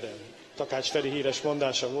fenekeden. Takács Feri híres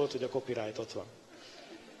mondása volt, hogy a copyright ott van.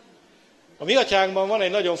 A mi atyánkban van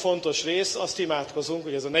egy nagyon fontos rész, azt imádkozunk,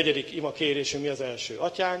 hogy ez a 4. ima kérésünk, mi az első.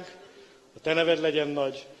 Atyánk, a te neved legyen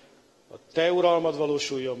nagy, a te uralmad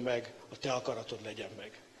valósuljon meg, a te akaratod legyen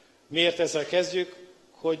meg. Miért ezzel kezdjük?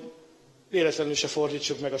 Hogy véletlenül se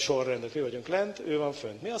fordítsuk meg a sorrendet. Mi vagyunk lent, ő van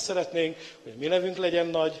fönt. Mi azt szeretnénk, hogy a mi nevünk legyen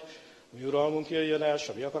nagy, a mi uralmunk jöjjön el, és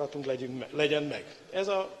a mi akaratunk legyen meg. Ez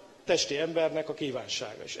a testi embernek a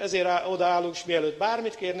kívánsága. És ezért odaállunk, és mielőtt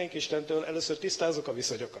bármit kérnénk Istentől, először tisztázzuk a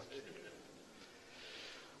viszonyokat.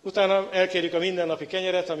 Utána elkérjük a mindennapi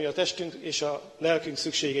kenyeret, ami a testünk és a lelkünk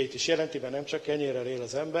szükségeit is jelenti, mert nem csak kenyérrel él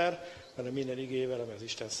az ember, hanem minden igével, ami az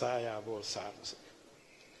Isten szájából származik.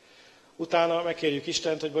 Utána megkérjük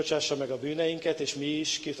Istent, hogy bocsássa meg a bűneinket, és mi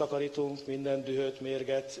is kitakarítunk minden dühöt,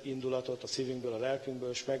 mérget, indulatot a szívünkből, a lelkünkből,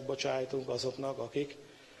 és megbocsájtunk azoknak, akik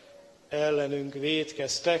ellenünk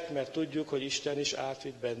vétkeztek, mert tudjuk, hogy Isten is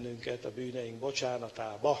átvitt bennünket a bűneink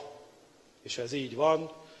bocsánatába. És ez így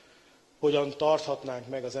van, hogyan tarthatnánk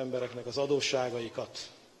meg az embereknek az adósságaikat,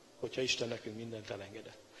 hogyha Isten nekünk mindent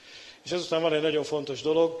elengedett. És ezután van egy nagyon fontos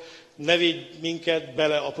dolog, ne vigy minket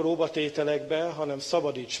bele a próbatételekbe, hanem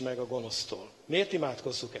szabadíts meg a gonosztól. Miért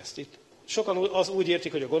imádkozzuk ezt itt? Sokan úgy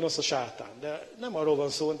értik, hogy a gonosz a sátán, de nem arról van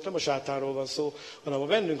szó, nem a sátánról van szó, hanem a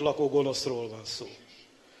bennünk lakó gonoszról van szó.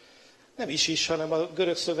 Nem is, hanem a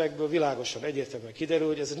görög szövegből világosan, egyértelműen kiderül,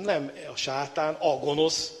 hogy ez nem a sátán, a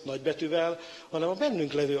gonosz nagybetűvel, hanem a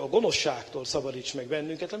bennünk levő, a gonoszságtól szabadíts meg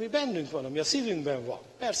bennünket, ami bennünk van, ami a szívünkben van.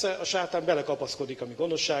 Persze a sátán belekapaszkodik a mi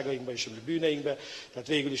gonoszságainkba és a mi bűneinkbe, tehát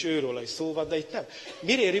végül is őróla is szó van, de itt nem.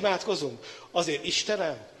 Miért imádkozunk? Azért,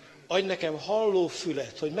 Istenem, adj nekem halló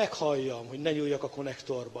fület, hogy meghalljam, hogy ne nyúljak a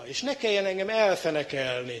konnektorba, és ne kelljen engem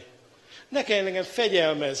elfenekelni. Ne kelljen engem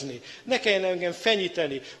fegyelmezni, ne kelljen engem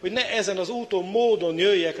fenyíteni, hogy ne ezen az úton, módon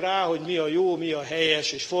jöjjek rá, hogy mi a jó, mi a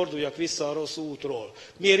helyes, és forduljak vissza a rossz útról.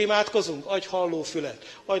 Miért imádkozunk? Adj halló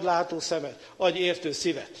fület, adj látó szemet, adj értő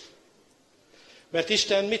szívet. Mert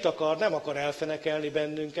Isten mit akar? Nem akar elfenekelni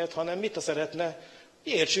bennünket, hanem mit szeretne?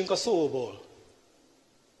 Értsünk a szóból.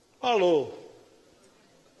 Halló!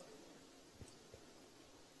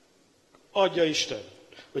 Adja Isten,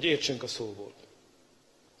 hogy értsünk a szóból.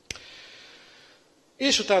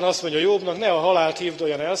 És utána azt mondja Jobbnak, ne a halált hívd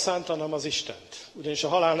olyan elszántan, hanem az Istent. Ugyanis a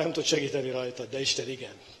halál nem tud segíteni rajtad, de Isten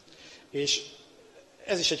igen. És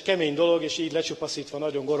ez is egy kemény dolog, és így lecsupaszítva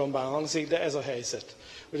nagyon gorombán hangzik, de ez a helyzet.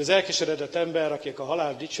 Hogy az elkeseredett ember, akik a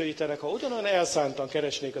halált dicsőítenek, ha ugyanolyan elszántan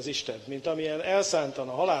keresnék az Istent, mint amilyen elszántan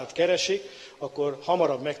a halált keresik, akkor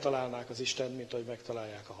hamarabb megtalálnák az Istent, mint ahogy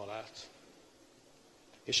megtalálják a halált.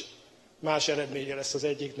 És más eredménye lesz az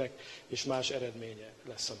egyiknek, és más eredménye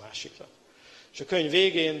lesz a másiknak. És a könyv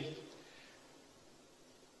végén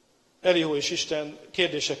Elihu és Isten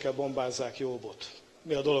kérdésekkel bombázzák Jobbot.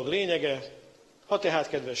 Mi a dolog lényege? Ha tehát,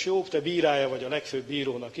 kedves Jobb, te bírája vagy a legfőbb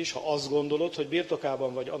bírónak is, ha azt gondolod, hogy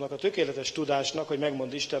birtokában vagy annak a tökéletes tudásnak, hogy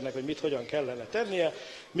megmond Istennek, hogy mit hogyan kellene tennie,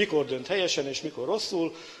 mikor dönt helyesen és mikor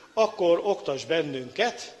rosszul, akkor oktasd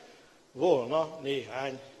bennünket, volna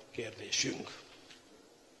néhány kérdésünk.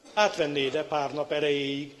 Átvennéd-e pár nap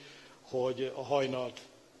erejéig, hogy a hajnalt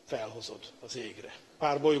felhozod az égre?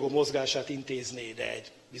 Pár bolygó mozgását intéznéd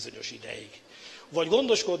egy bizonyos ideig? Vagy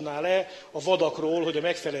gondoskodnál-e a vadakról, hogy a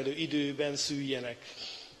megfelelő időben szüljenek?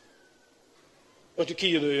 Vagy hogy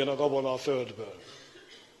kijönőjön a gabona a földből?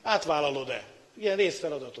 Átvállalod-e ilyen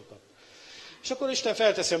részfeladatokat? És akkor Isten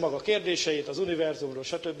felteszi a maga kérdéseit az univerzumról,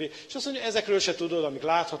 stb. És azt mondja, ezekről se tudod, amik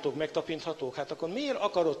láthatók, megtapinthatók. Hát akkor miért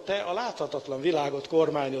akarod te a láthatatlan világot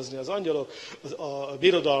kormányozni, az angyalok, a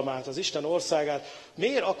birodalmát, az Isten országát?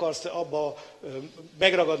 Miért akarsz te abba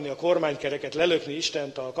megragadni a kormánykereket, lelökni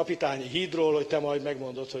Istent a kapitányi hídról, hogy te majd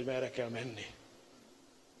megmondod, hogy merre kell menni?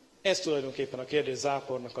 Ez tulajdonképpen a kérdés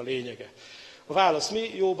zápornak a lényege. A válasz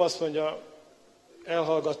mi? Jobb azt mondja,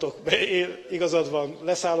 elhallgatok, igazad van,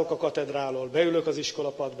 leszállok a katedráról, beülök az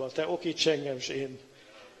iskolapadba, te okíts engem, és én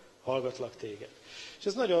hallgatlak téged. És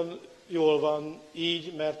ez nagyon jól van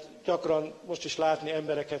így, mert gyakran most is látni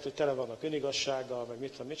embereket, hogy tele vannak önigazsággal, meg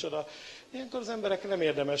mit van, micsoda. Ilyenkor az emberek nem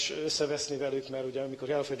érdemes összeveszni velük, mert ugye amikor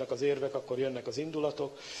elfogynak az érvek, akkor jönnek az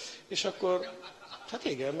indulatok, és akkor, hát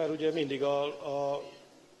igen, mert ugye mindig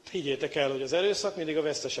higgyétek el, hogy az erőszak mindig a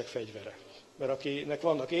vesztesek fegyvere. Mert akinek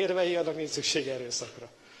vannak érvei, annak nincs szükség erőszakra.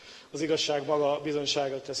 Az igazság maga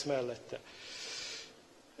bizonyságot tesz mellette.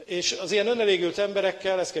 És az ilyen önelégült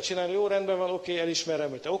emberekkel ezt kell csinálni, jó, rendben van, oké, elismerem,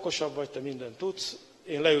 hogy te okosabb vagy, te mindent tudsz,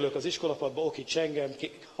 én leülök az iskolapadba, okíts engem,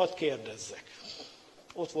 hadd kérdezzek.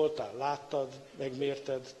 Ott voltál, láttad,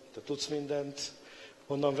 megmérted, te tudsz mindent,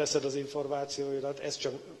 honnan veszed az információidat,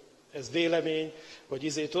 ez vélemény,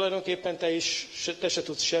 vagy tulajdonképpen te se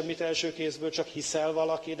tudsz semmit első kézből, csak hiszel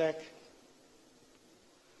valakinek,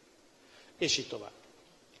 és így tovább.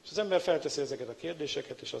 És az ember felteszi ezeket a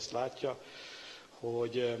kérdéseket, és azt látja,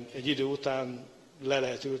 hogy egy idő után le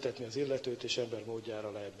lehet ültetni az illetőt, és ember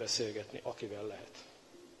módjára lehet beszélgetni, akivel lehet.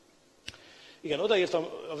 Igen, odaírtam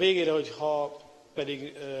a végére, hogy ha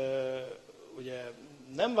pedig ugye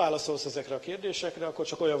nem válaszolsz ezekre a kérdésekre, akkor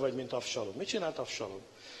csak olyan vagy, mint Avsalom. Mit csinált Avsalom?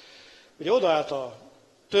 Ugye odaállt a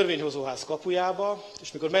törvényhozóház kapujába,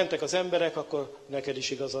 és mikor mentek az emberek, akkor neked is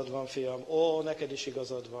igazad van, fiam, neked is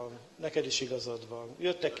igazad van, neked is igazad van.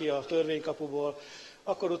 Jöttek ki a törvénykapuból,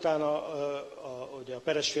 akkor utána ugye a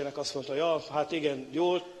peresfélnek azt mondta, ja, hát igen,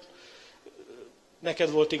 jól,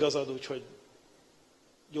 neked volt igazad, úgyhogy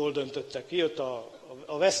jól döntöttek. Kijött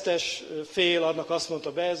a vesztes fél, annak azt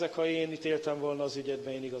mondta, beezek, ha én ítéltem volna az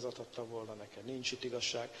ügyedben, én igazat adtam volna neked, nincs itt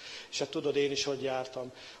igazság. És hát tudod, én is hogy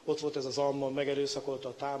jártam. Ott volt ez az Ammon, megerőszakolta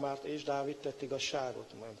a Támárt, és Dávid tett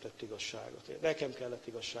igazságot? Nem tett igazságot. Nekem kellett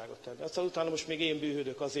igazságot tenni. Aztán utána most még én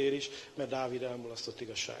bűnhődök azért is, mert Dávid elmulasztott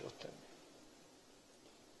igazságot tenni.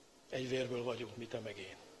 Egy vérből vagyunk, mi te meg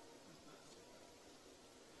én.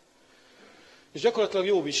 És gyakorlatilag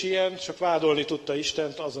Jobb is ilyen, csak vádolni tudta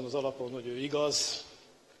Istent azon az alapon, hogy ő igaz.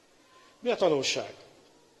 Mi a tanulság?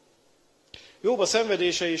 Jobb a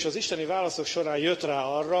szenvedése és az isteni válaszok során jött rá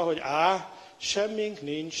arra, hogy semmink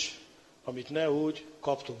nincs, amit ne úgy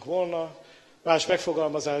kaptunk volna. Más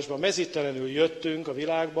megfogalmazásban mezítelenül jöttünk a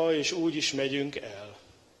világba, és úgy is megyünk el.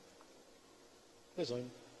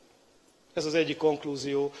 Bizony. Ez az egyik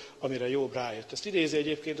konklúzió, amire Jobb rájött. Ezt idézi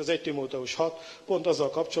egyébként az 1 Timóteus 6, pont azzal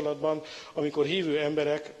kapcsolatban, amikor hívő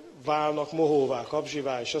emberek válnak mohóvá,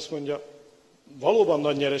 kapzsivá, és azt mondja, valóban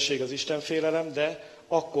nagy nyereség az istenfélelem, de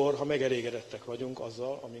akkor, ha megelégedettek vagyunk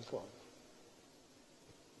azzal, amink van.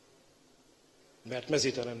 Mert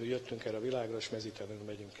mezítelenül jöttünk erre a világra, és mezítelenül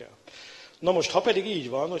megyünk el. Na most, ha pedig így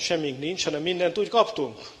van, hogy semmink nincs, hanem mindent úgy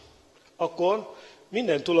kaptunk, akkor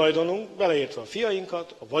minden tulajdonunk, beleértve a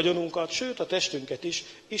fiainkat, a vagyonunkat, sőt a testünket is,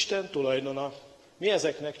 Isten tulajdona. Mi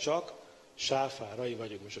ezeknek csak sáfárai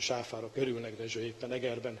vagyunk. Most a sáfárok örülnek, Dezső éppen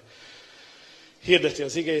Egerben hirdeti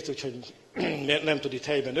az igét, úgyhogy nem tud itt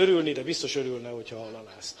helyben örülni, de biztos örülne, hogyha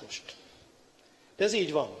hallaná ezt most. De ez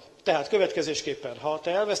így van. Tehát következésképpen, ha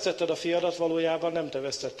te elvesztetted a fiadat, valójában nem te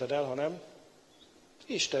vesztetted el, hanem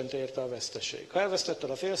Istent érte a veszteség. Ha elvesztetted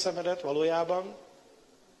a félszemedet, valójában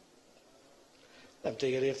nem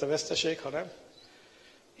téged ért a veszteség, hanem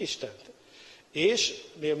Istent. És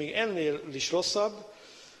még ennél is rosszabb,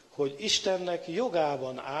 hogy Istennek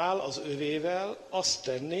jogában áll az övével azt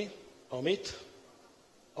tenni, amit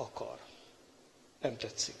akar. Nem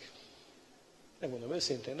tetszik. Nem mondom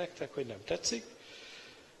őszintén nektek, hogy nem tetszik,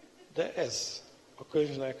 de ez a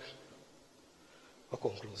könyvnek a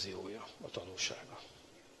konklúziója, a tanulsága.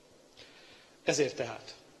 Ezért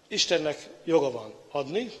tehát Istennek joga van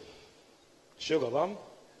adni, és joga van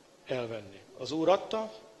elvenni. Az Úr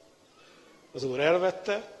adta, az Úr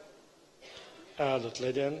elvette, áldott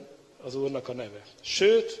legyen az Úrnak a neve.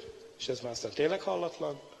 Sőt, és ez már aztán tényleg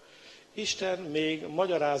hallatlan, Isten még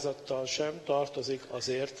magyarázattal sem tartozik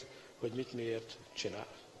azért, hogy mit miért csinál.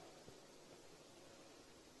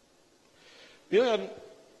 Mi olyan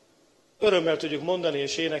örömmel tudjuk mondani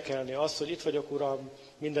és énekelni azt, hogy itt vagyok, Uram,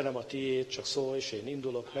 mindenem a tiéd, csak szólj, és én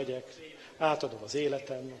indulok, megyek, átadom az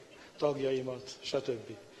életem, tagjaimat,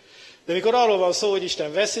 stb. De mikor arról van szó, hogy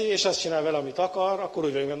Isten veszi, és azt csinál vele, amit akar, akkor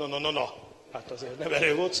úgy vagyunk, na, hát azért nem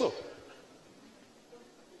erről volt szó.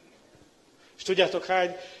 És tudjátok,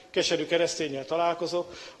 hány keserű kereszténnyel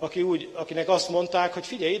találkozok, akinek azt mondták, hogy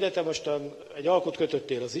figyelj ide, te most egy alkut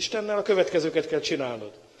kötöttél az Istennel, a következőket kell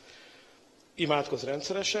csinálnod. Imádkozz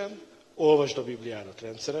rendszeresen, olvasd a Bibliádat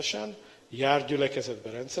rendszeresen, járj gyülekezetbe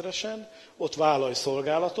rendszeresen, ott vállalj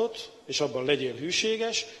szolgálatot, és abban legyél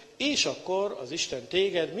hűséges, és akkor az Isten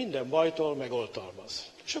téged minden bajtól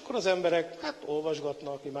megoltalmaz. És akkor az emberek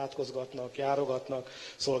olvasgatnak, imádkozgatnak, járogatnak,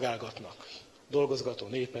 szolgálgatnak. Dolgozgató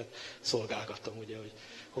népet szolgálgattam, ugye, hogy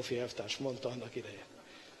Hofi elvtárs mondta annak idején.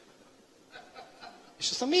 És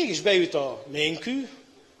aztán mégis beüt a ménkű,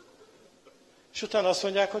 és utána azt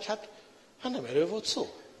mondják, hogy hát nem erről volt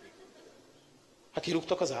szó.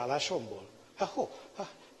 Kirúgtak az állásomból.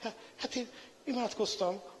 Hát én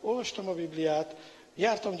imádkoztam, olvastam a Bibliát,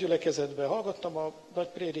 jártam gyülekezetbe, hallgattam a nagy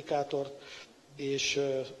prédikátort, és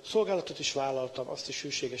szolgálatot is vállaltam, azt is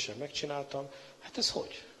hűségesen megcsináltam. Hát ez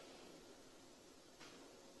hogy?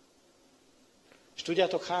 És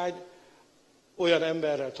tudjátok, hány olyan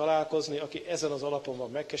emberrel találkozni, aki ezen az alapon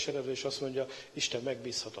van megkeseredve, és azt mondja, Isten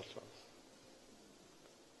megbízhatatlan.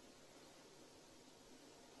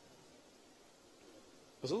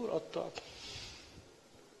 Az Úr adta,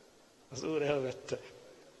 az Úr elvette,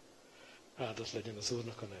 áldott legyen az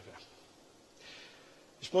Úrnak a neve.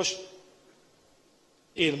 És most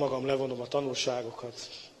én magam levonom a tanulságokat,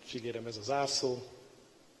 és ígérem, ez az zárszó.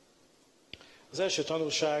 Az első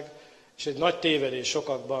tanulság, és egy nagy tévedés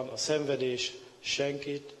sokakban, a szenvedés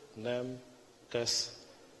senkit nem tesz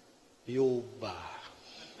jobbá.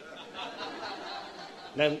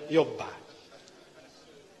 Nem jobbá.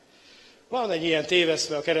 Van egy ilyen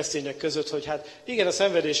téveszme a keresztények között, hogy hát igen, a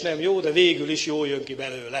szenvedés nem jó, de végül is jó jön ki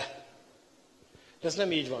belőle. De ez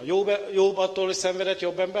nem így van. Jobb attól, hogy szenvedett,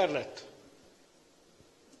 jobb ember lett?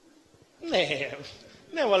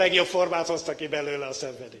 Nem a legjobb formát hozta ki belőle a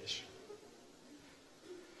szenvedés.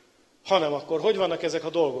 Hanem akkor, hogy vannak ezek a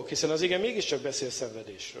dolgok? Hiszen az ige mégiscsak beszél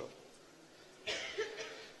szenvedésről.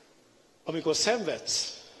 Amikor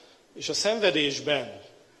szenvedsz, és a szenvedésben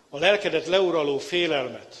a lelkedet leuraló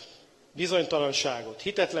félelmet, bizonytalanságot,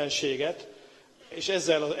 hitetlenséget, és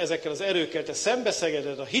ezekkel az erőkkel te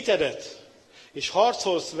szembeszegeded a hitedet, és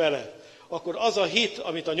harcolsz vele, akkor az a hit,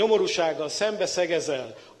 amit a nyomorúsággal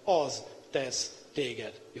szembeszegezel, az tesz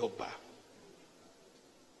téged jobbá.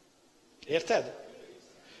 Érted?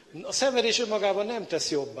 A szenvedés önmagában nem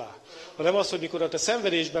tesz jobbá, hanem az, hogy mikor a te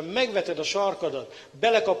szenvedésben megveted a sarkadat,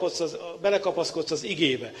 belekapaszkodsz az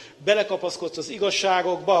igébe, belekapaszkodsz az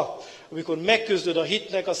igazságokba, amikor megküzdöd a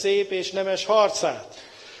hitnek a szép és nemes harcát,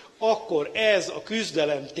 akkor ez a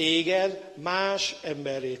küzdelem téged más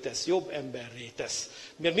emberré tesz, jobb emberré tesz.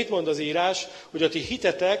 Mert mit mond az írás? Hogy a ti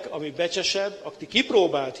hitetek, ami becsesebb, a ti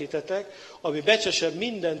kipróbált hitetek, ami becsesebb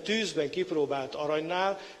minden tűzben kipróbált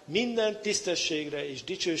aranynál, minden tisztességre és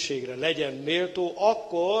dicsőségre legyen méltó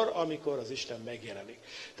akkor, amikor az Isten megjelenik.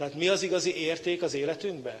 Tehát mi az igazi érték az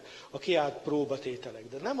életünkben? A kiállt próbatételek.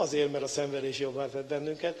 De nem azért, mert a szenvedés jobbá tett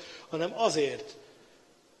bennünket, hanem azért,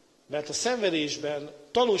 mert a szenvedésben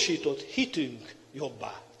tanúsított hitünk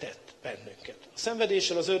jobbá tett bennünket. A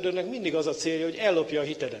szenvedéssel az ördögnek mindig az a célja, hogy ellopja a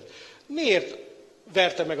hitedet. Miért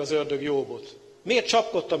verte meg az ördög Jóbot? Miért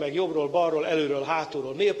csapkodta meg jobbról, balról, előről,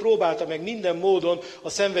 hátulról? Miért próbálta meg minden módon a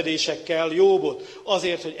szenvedésekkel Jóbot?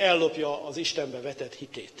 Azért, hogy ellopja az Istenbe vetett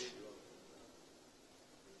hitét.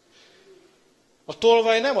 A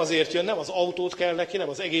tolvaj nem azért jön, nem az autót kell neki, nem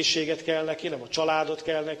az egészséget kell neki, nem a családot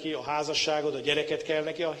kell neki, a házasságot, a gyereket kell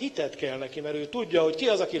neki, a hitet kell neki, mert ő tudja, hogy ki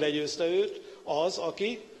az, aki legyőzte őt, az,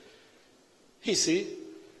 aki hiszi,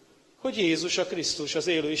 hogy Jézus a Krisztus, az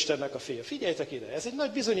élő Istennek a fia. Figyeljetek ide, ez egy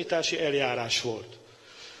nagy bizonyítási eljárás volt.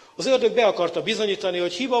 Az ördög be akarta bizonyítani,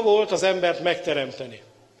 hogy hiba volt az embert megteremteni.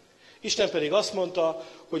 Isten pedig azt mondta,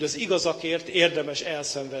 hogy az igazakért érdemes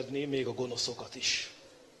elszenvedni még a gonoszokat is.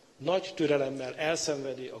 Nagy türelemmel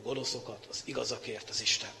elszenvedi a gonoszokat, az igazakért az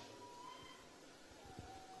Isten.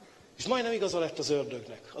 És majdnem igaza lett az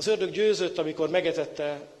ördögnek. Az ördög győzött, amikor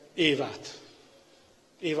megetette Évát.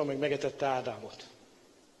 Éva meg megetette Ádámot.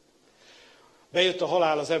 Bejött a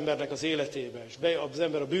halál az embernek az életébe, és az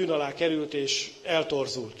ember a bűn alá került és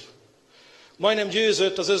eltorzult. Majdnem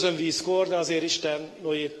győzött az özönvízkor, de azért Isten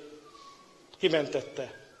Noét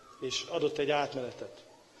kimentette, és adott egy átmenetet.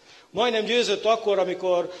 Majdnem győzött akkor,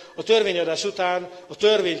 amikor a törvényadás után a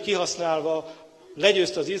törvényt kihasználva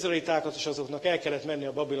legyőzte az izraelitákat, és azoknak el kellett menni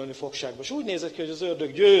a babiloni fogságba. És úgy nézett ki, hogy az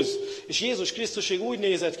ördög győz, és Jézus Krisztusig úgy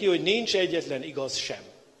nézett ki, hogy nincs egyetlen igaz sem.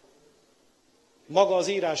 Maga az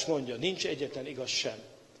írás mondja, nincs egyetlen igaz sem.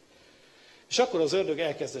 És akkor az ördög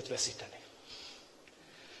elkezdett veszíteni.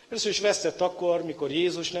 Először is vesztett akkor, mikor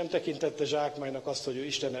Jézus nem tekintette zsákmánynak azt, hogy ő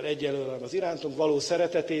Istennel egyelőre, hanem az irántunk való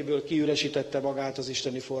szeretetéből kiüresítette magát az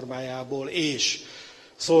isteni formájából, és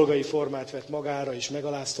szolgai formát vett magára, és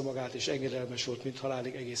megalázta magát, és engedelmes volt, mint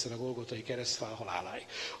halálig, egészen a golgotai keresztfál haláláig.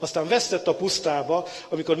 Aztán vesztett a pusztába,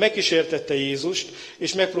 amikor megkísértette Jézust,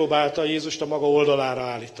 és megpróbálta Jézust a maga oldalára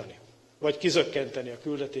állítani. Vagy kizökkenteni a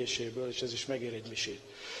küldetéséből, és ez is megér egy misét.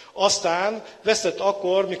 Aztán vesztett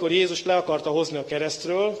akkor, mikor Jézust le akarta hozni a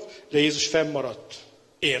keresztről, de Jézus fennmaradt.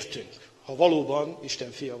 Értünk. Ha valóban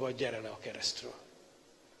Isten fia vagy, gyere le a keresztről.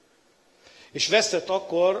 És vesztett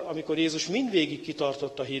akkor, amikor Jézus mindvégig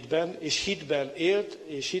kitartott a hitben, és hitben élt,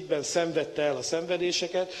 és hitben szenvedte el a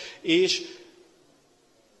szenvedéseket, és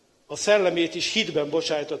a szellemét is hitben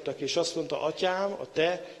bocsájtottak, és azt mondta, Atyám, a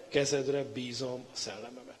te kezedre bízom a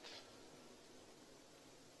szellememet.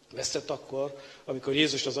 Vesztett akkor, amikor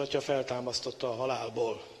Jézust az Atya feltámasztotta a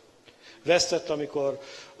halálból. Vesztett, amikor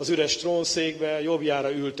az üres trónszékbe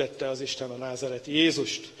jobbjára ültette az Isten a názareti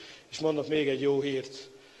Jézust. És mondok még egy jó hírt.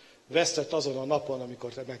 Vesztett azon a napon,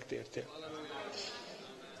 amikor te megtértél.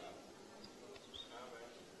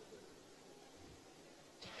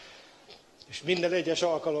 És minden egyes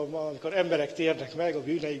alkalommal, amikor emberek térnek meg, a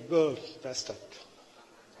bűneikből vesztett.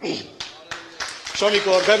 És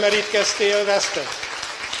amikor bemerítkeztél, vesztett.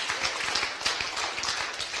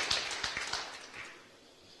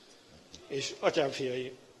 És atyám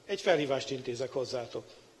fiai, egy felhívást intézek hozzátok.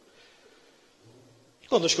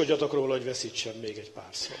 Gondoskodjatok róla, hogy veszítsen még egy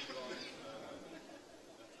párszor.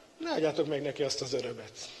 Ne adjátok meg neki azt az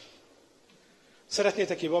örömet.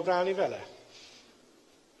 Szeretnétek kibabrálni vele?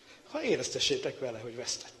 Ha éreztessétek vele, hogy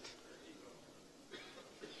vesztett.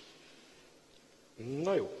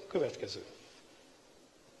 Na jó, következő.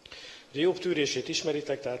 Jobb tűrését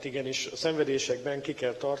ismeritek, tehát igenis a szenvedésekben ki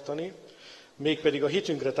kell tartani, mégpedig a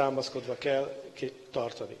hitünkre támaszkodva kell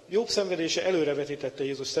tartani. Jobb szenvedése előrevetítette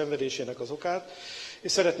Jézus szenvedésének az okát,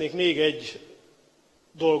 és szeretnék még egy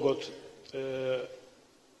dolgot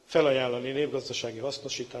felajánlani népgazdasági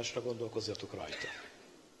hasznosításra, gondolkozzatok rajta.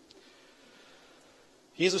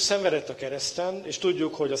 Jézus szenvedett a kereszten, és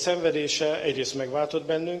tudjuk, hogy a szenvedése egyrészt megváltott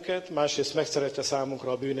bennünket, másrészt megszerette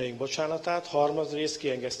számunkra a bűneink bocsánatát, harmadrészt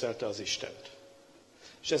kiengesztelte az Istent.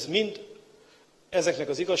 És ez mind ezeknek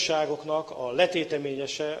az igazságoknak a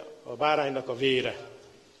letéteményese, a báránynak a vére.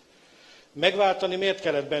 Megváltani miért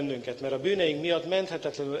kellett bennünket? Mert a bűneink miatt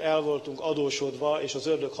menthetetlenül el voltunk adósodva, és az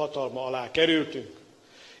ördög hatalma alá kerültünk.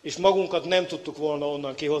 És magunkat nem tudtuk volna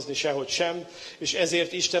onnan kihozni sehogy sem, és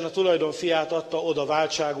ezért Isten a tulajdon fiát adta oda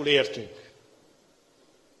váltságul értünk.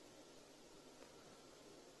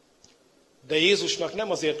 De Jézusnak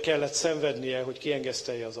nem azért kellett szenvednie, hogy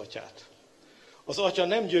kiengesztelje az atyát. Az atya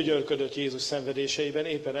nem gyögyörködött Jézus szenvedéseiben,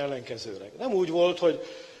 éppen ellenkezőleg. Nem úgy volt, hogy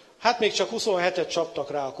hát még csak 27-et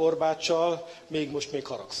csaptak rá a korbáccsal, még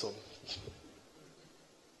haragszom.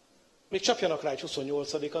 Még csapjanak rá egy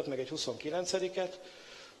 28-at, meg egy 29-et,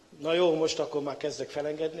 na jó, most akkor már kezdek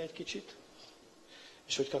felengedni egy kicsit.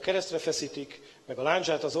 És hogyha a keresztre feszítik, meg a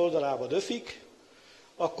lándzsát az oldalába döfik,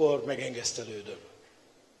 akkor megengesztelődöm.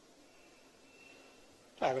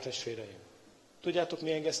 Drága testvéreim, tudjátok,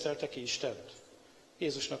 mi engesztelte ki Istent?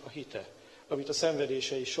 Jézusnak a hite, amit a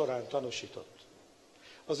szenvedései során tanúsított.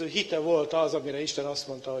 Az ő hite volt az, amire Isten azt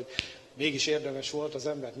mondta, hogy mégis érdemes volt az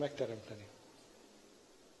embert megteremteni.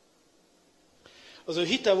 Az ő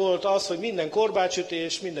hite volt az, hogy minden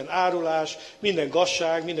korbácsütés, minden árulás, minden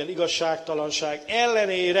gazság, minden igazságtalanság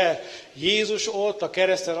ellenére Jézus ott a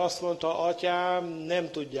kereszten azt mondta, atyám,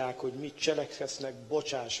 nem tudják, hogy mit cseleksznek,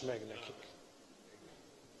 bocsáss meg nekik.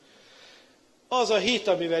 Az a hit,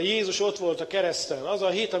 amivel Jézus ott volt a kereszten, az a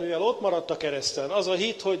hit, amivel ott maradt a kereszten, az a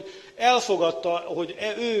hit, hogy elfogadta, hogy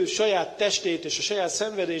ő saját testét és a saját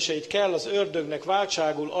szenvedéseit kell az ördögnek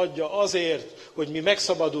váltságul adja azért, hogy mi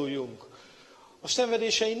megszabaduljunk. A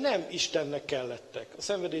szenvedései nem Istennek kellettek, a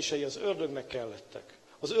szenvedései az ördögnek kellettek.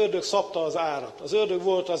 Az ördög szabta az árat. Az ördög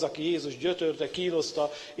volt az, aki Jézus gyötörte,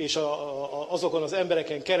 kínoszta, és azokon az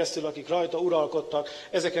embereken keresztül, akik rajta uralkodtak,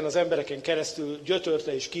 ezeken az embereken keresztül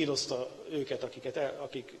gyötörte és kínoszta őket,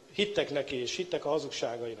 akik hittek neki, és hittek a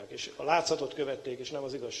hazugságainak, és a látszatot követték, és nem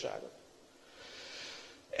az igazságot.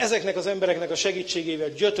 Ezeknek az embereknek a segítségével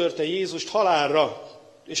gyötörte Jézust halálra,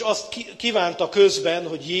 és azt kívánta közben,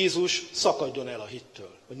 hogy Jézus szakadjon el a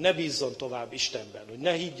hittől, hogy ne bízzon tovább Istenben, hogy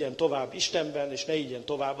ne higgyen tovább Istenben, és ne higgyen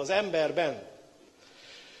tovább az emberben.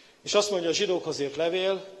 És azt mondja a zsidókhoz írt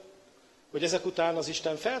levél, hogy ezek után az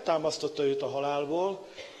Isten feltámasztotta őt a halálból,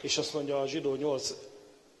 és azt mondja a zsidó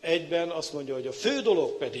 8:1-ben, azt mondja, hogy a fő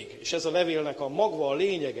dolog pedig, és ez a levélnek a magva, a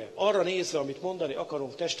lényege, arra nézve, amit mondani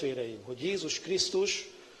akarunk testvéreim, hogy Jézus Krisztus,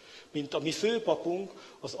 mint a mi főpapunk,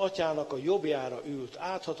 az atyának a jobbjára ült,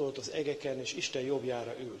 áthatolt az egeken, és Isten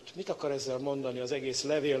jobbjára ült. Mit akar ezzel mondani az egész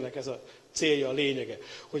levélnek, ez a célja, a lényege?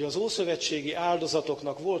 Hogy az ószövetségi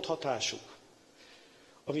áldozatoknak volt hatásuk,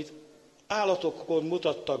 amit állatokon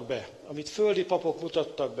mutattak be, amit földi papok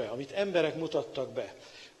mutattak be, amit emberek mutattak be.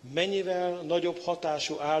 Mennyivel nagyobb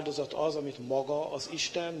hatású áldozat az, amit maga az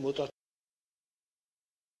Isten mutat.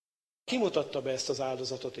 Ki mutatta be ezt az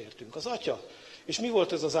áldozatot értünk? Az Atya. És mi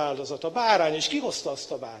volt ez az áldozat? A bárány. És ki hozta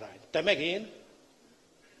azt a bárányt? Te meg én?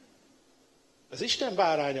 Az Isten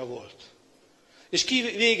báránya volt. És ki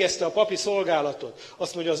végezte a papi szolgálatot?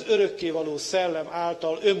 Azt mondja, az örökkévaló szellem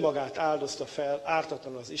által önmagát áldozta fel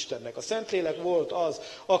ártatlan az Istennek. A Szentlélek volt az,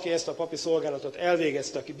 aki ezt a papi szolgálatot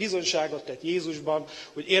elvégezte, aki bizonyságot tett Jézusban,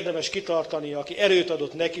 hogy érdemes kitartani, aki erőt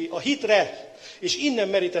adott neki a hitre. És innen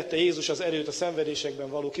merítette Jézus az erőt a szenvedésekben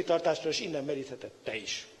való kitartásra, és innen meríthetett te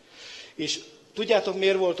is. És tudjátok,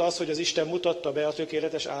 miért volt az, hogy az Isten mutatta be a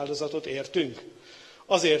tökéletes áldozatot értünk?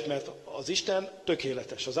 Azért, mert az Isten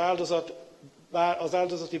tökéletes. Az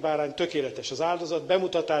áldozati bárány tökéletes. Az áldozat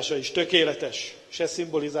bemutatása is tökéletes. És ez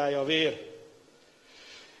szimbolizálja a vér.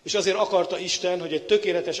 És azért akarta Isten, hogy egy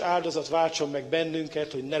tökéletes áldozat váltson meg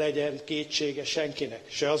bennünket, hogy ne legyen kétsége senkinek,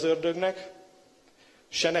 se az ördögnek,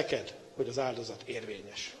 se neked, hogy az áldozat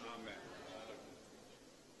érvényes.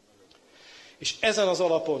 És ezen az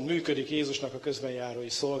alapon működik Jézusnak a közbenjárói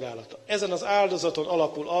szolgálata. Ezen az áldozaton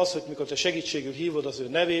alapul az, hogy mikor te segítségül hívod az ő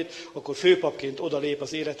nevét, akkor főpapként odalép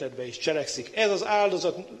az életedbe és cselekszik. Ez az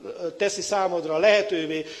áldozat teszi számodra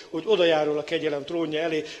lehetővé, hogy odajárul a kegyelem trónja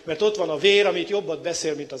elé, mert ott van a vér, amit jobbat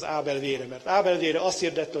beszél, mint az Ábel vére. Mert Ábel vére azt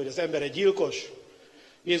hirdette, hogy az ember egy gyilkos,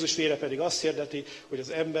 Jézus vére pedig azt hirdeti, hogy az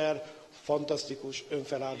ember fantasztikus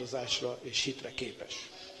önfeláldozásra és hitre képes.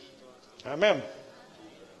 Amen.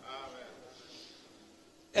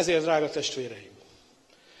 Ezért, drága testvéreim,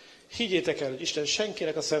 higgyétek el, hogy Isten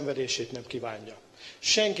senkinek a szenvedését nem kívánja.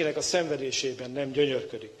 Senkinek a szenvedésében nem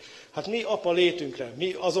gyönyörködik. Hát mi apa létünkre,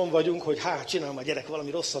 mi azon vagyunk, hogy csinálom a gyerek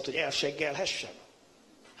valami rosszat, hogy elseggelhessen.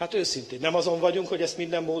 Hát őszintén, nem azon vagyunk, hogy ezt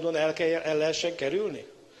minden módon el lehessen kerülni?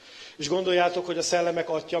 És gondoljátok, hogy a szellemek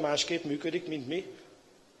atya másképp működik, mint mi?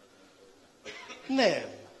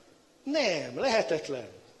 Nem, lehetetlen.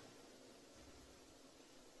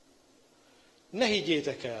 Ne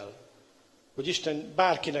higgyétek el, hogy Isten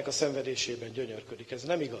bárkinek a szenvedésében gyönyörködik. Ez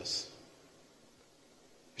nem igaz.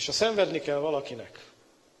 És ha szenvedni kell valakinek,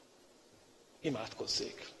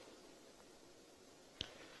 imádkozzék.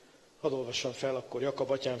 Hadd olvassam fel akkor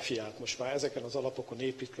Jakab atyám fiát, most már ezeken az alapokon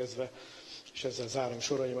építkezve, és ezzel zárom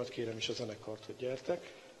soraimat, kérem is a zenekart, hogy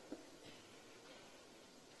gyertek.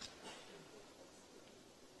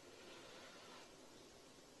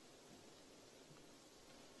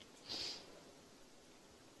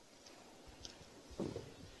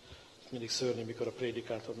 Mindig szörnyű, mikor a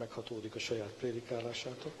prédikátor meghatódik a saját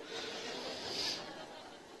prédikálásától.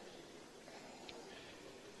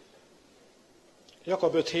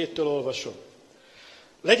 Jakab 5:7-től olvasom.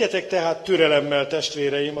 Legyetek tehát türelemmel,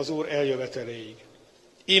 testvéreim, az Úr eljöveteléig.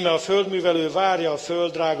 Íme a földművelő várja a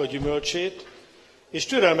föld drága gyümölcsét, és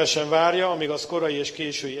türelmesen várja, amíg az korai és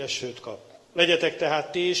késői esőt kap. Legyetek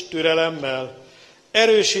tehát ti is türelemmel,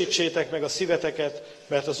 erősítsétek meg a szíveteket,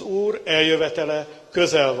 mert az Úr eljövetele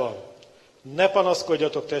közel van. Ne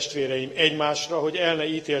panaszkodjatok, testvéreim, egymásra, hogy el ne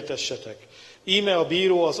ítéltessetek. Íme a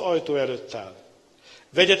bíró az ajtó előtt áll.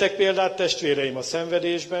 Vegyetek példát, testvéreim, a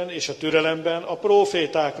szenvedésben és a türelemben a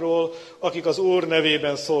prófétákról, akik az Úr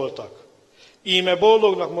nevében szóltak. Íme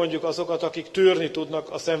boldognak mondjuk azokat, akik tűrni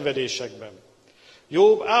tudnak a szenvedésekben.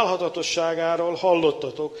 Jobb álhatatosságáról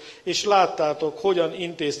hallottatok, és láttátok, hogyan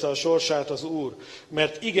intézte a sorsát az Úr,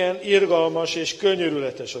 mert igen, irgalmas és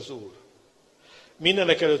könyörületes az Úr.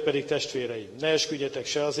 Mindenek előtt pedig, testvéreim, ne esküdjetek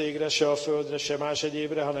se az égre, se a földre, se más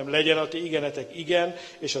egyébre, hanem legyen a ti igenetek igen,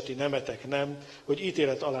 és a ti nemetek nem, hogy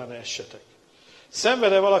ítélet alá ne essetek.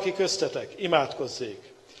 Szenved-e valaki köztetek?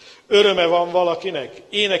 Imádkozzék. Öröme van valakinek?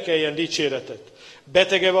 Énekeljen dicséretet.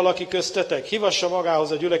 Betege valaki köztetek? Hívassa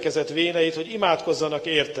magához a gyülekezet véneit, hogy imádkozzanak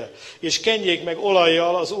érte, és kenjék meg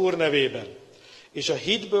olajjal az Úr nevében. És a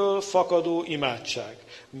hitből fakadó imádság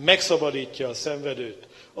megszabadítja a szenvedőt.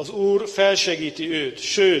 Az Úr felsegíti őt,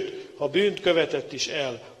 sőt, ha bűnt követett is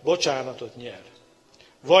el, bocsánatot nyer.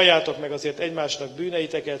 Valljátok meg azért egymásnak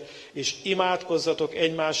bűneiteket, és imádkozzatok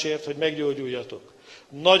egymásért, hogy meggyógyuljatok.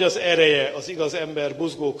 Nagy az ereje az igaz ember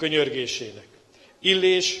buzgó könyörgésének.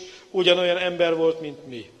 Illés ugyanolyan ember volt, mint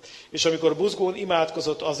mi. És amikor buzgón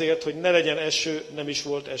imádkozott azért, hogy ne legyen eső, nem is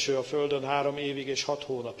volt eső a földön 3 évig és 6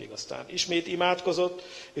 hónapig. Aztán ismét imádkozott,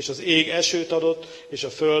 és az ég esőt adott, és a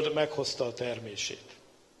föld meghozta a termését.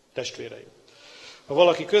 Testvéreim, ha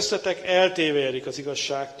valaki köztetek eltévejedik az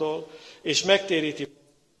igazságtól, és megtéríti,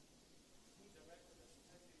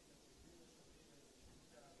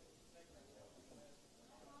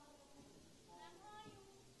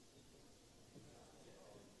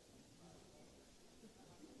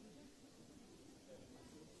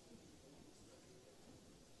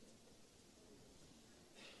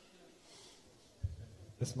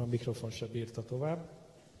 ezt már a mikrofon sem bírta tovább.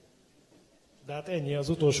 De hát ennyi, az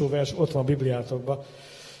utolsó vers ott van Bibliátokban.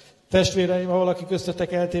 Testvéreim, ha valaki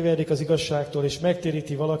köztetek eltévejedik az igazságtól, és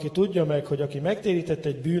megtéríti valaki, tudja meg, hogy aki megtérített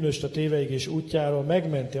egy bűnöst a téveigés útjáról,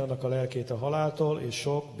 megmenti annak a lelkét a haláltól, és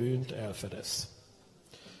sok bűnt elfedez.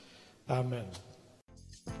 Amen.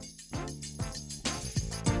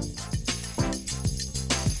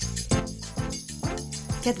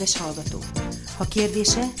 Kedves hallgató! Ha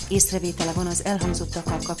kérdése, észrevétele van az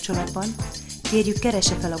elhangzottakkal kapcsolatban, kérjük,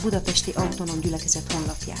 keresse fel a Budapesti Autonóm Gyülekezet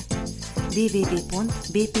honlapját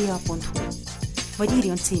www.bpa.hu, vagy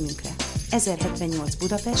írjon címünkre 1078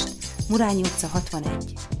 Budapest, Murányi utca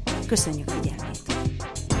 61. Köszönjük figyelmét!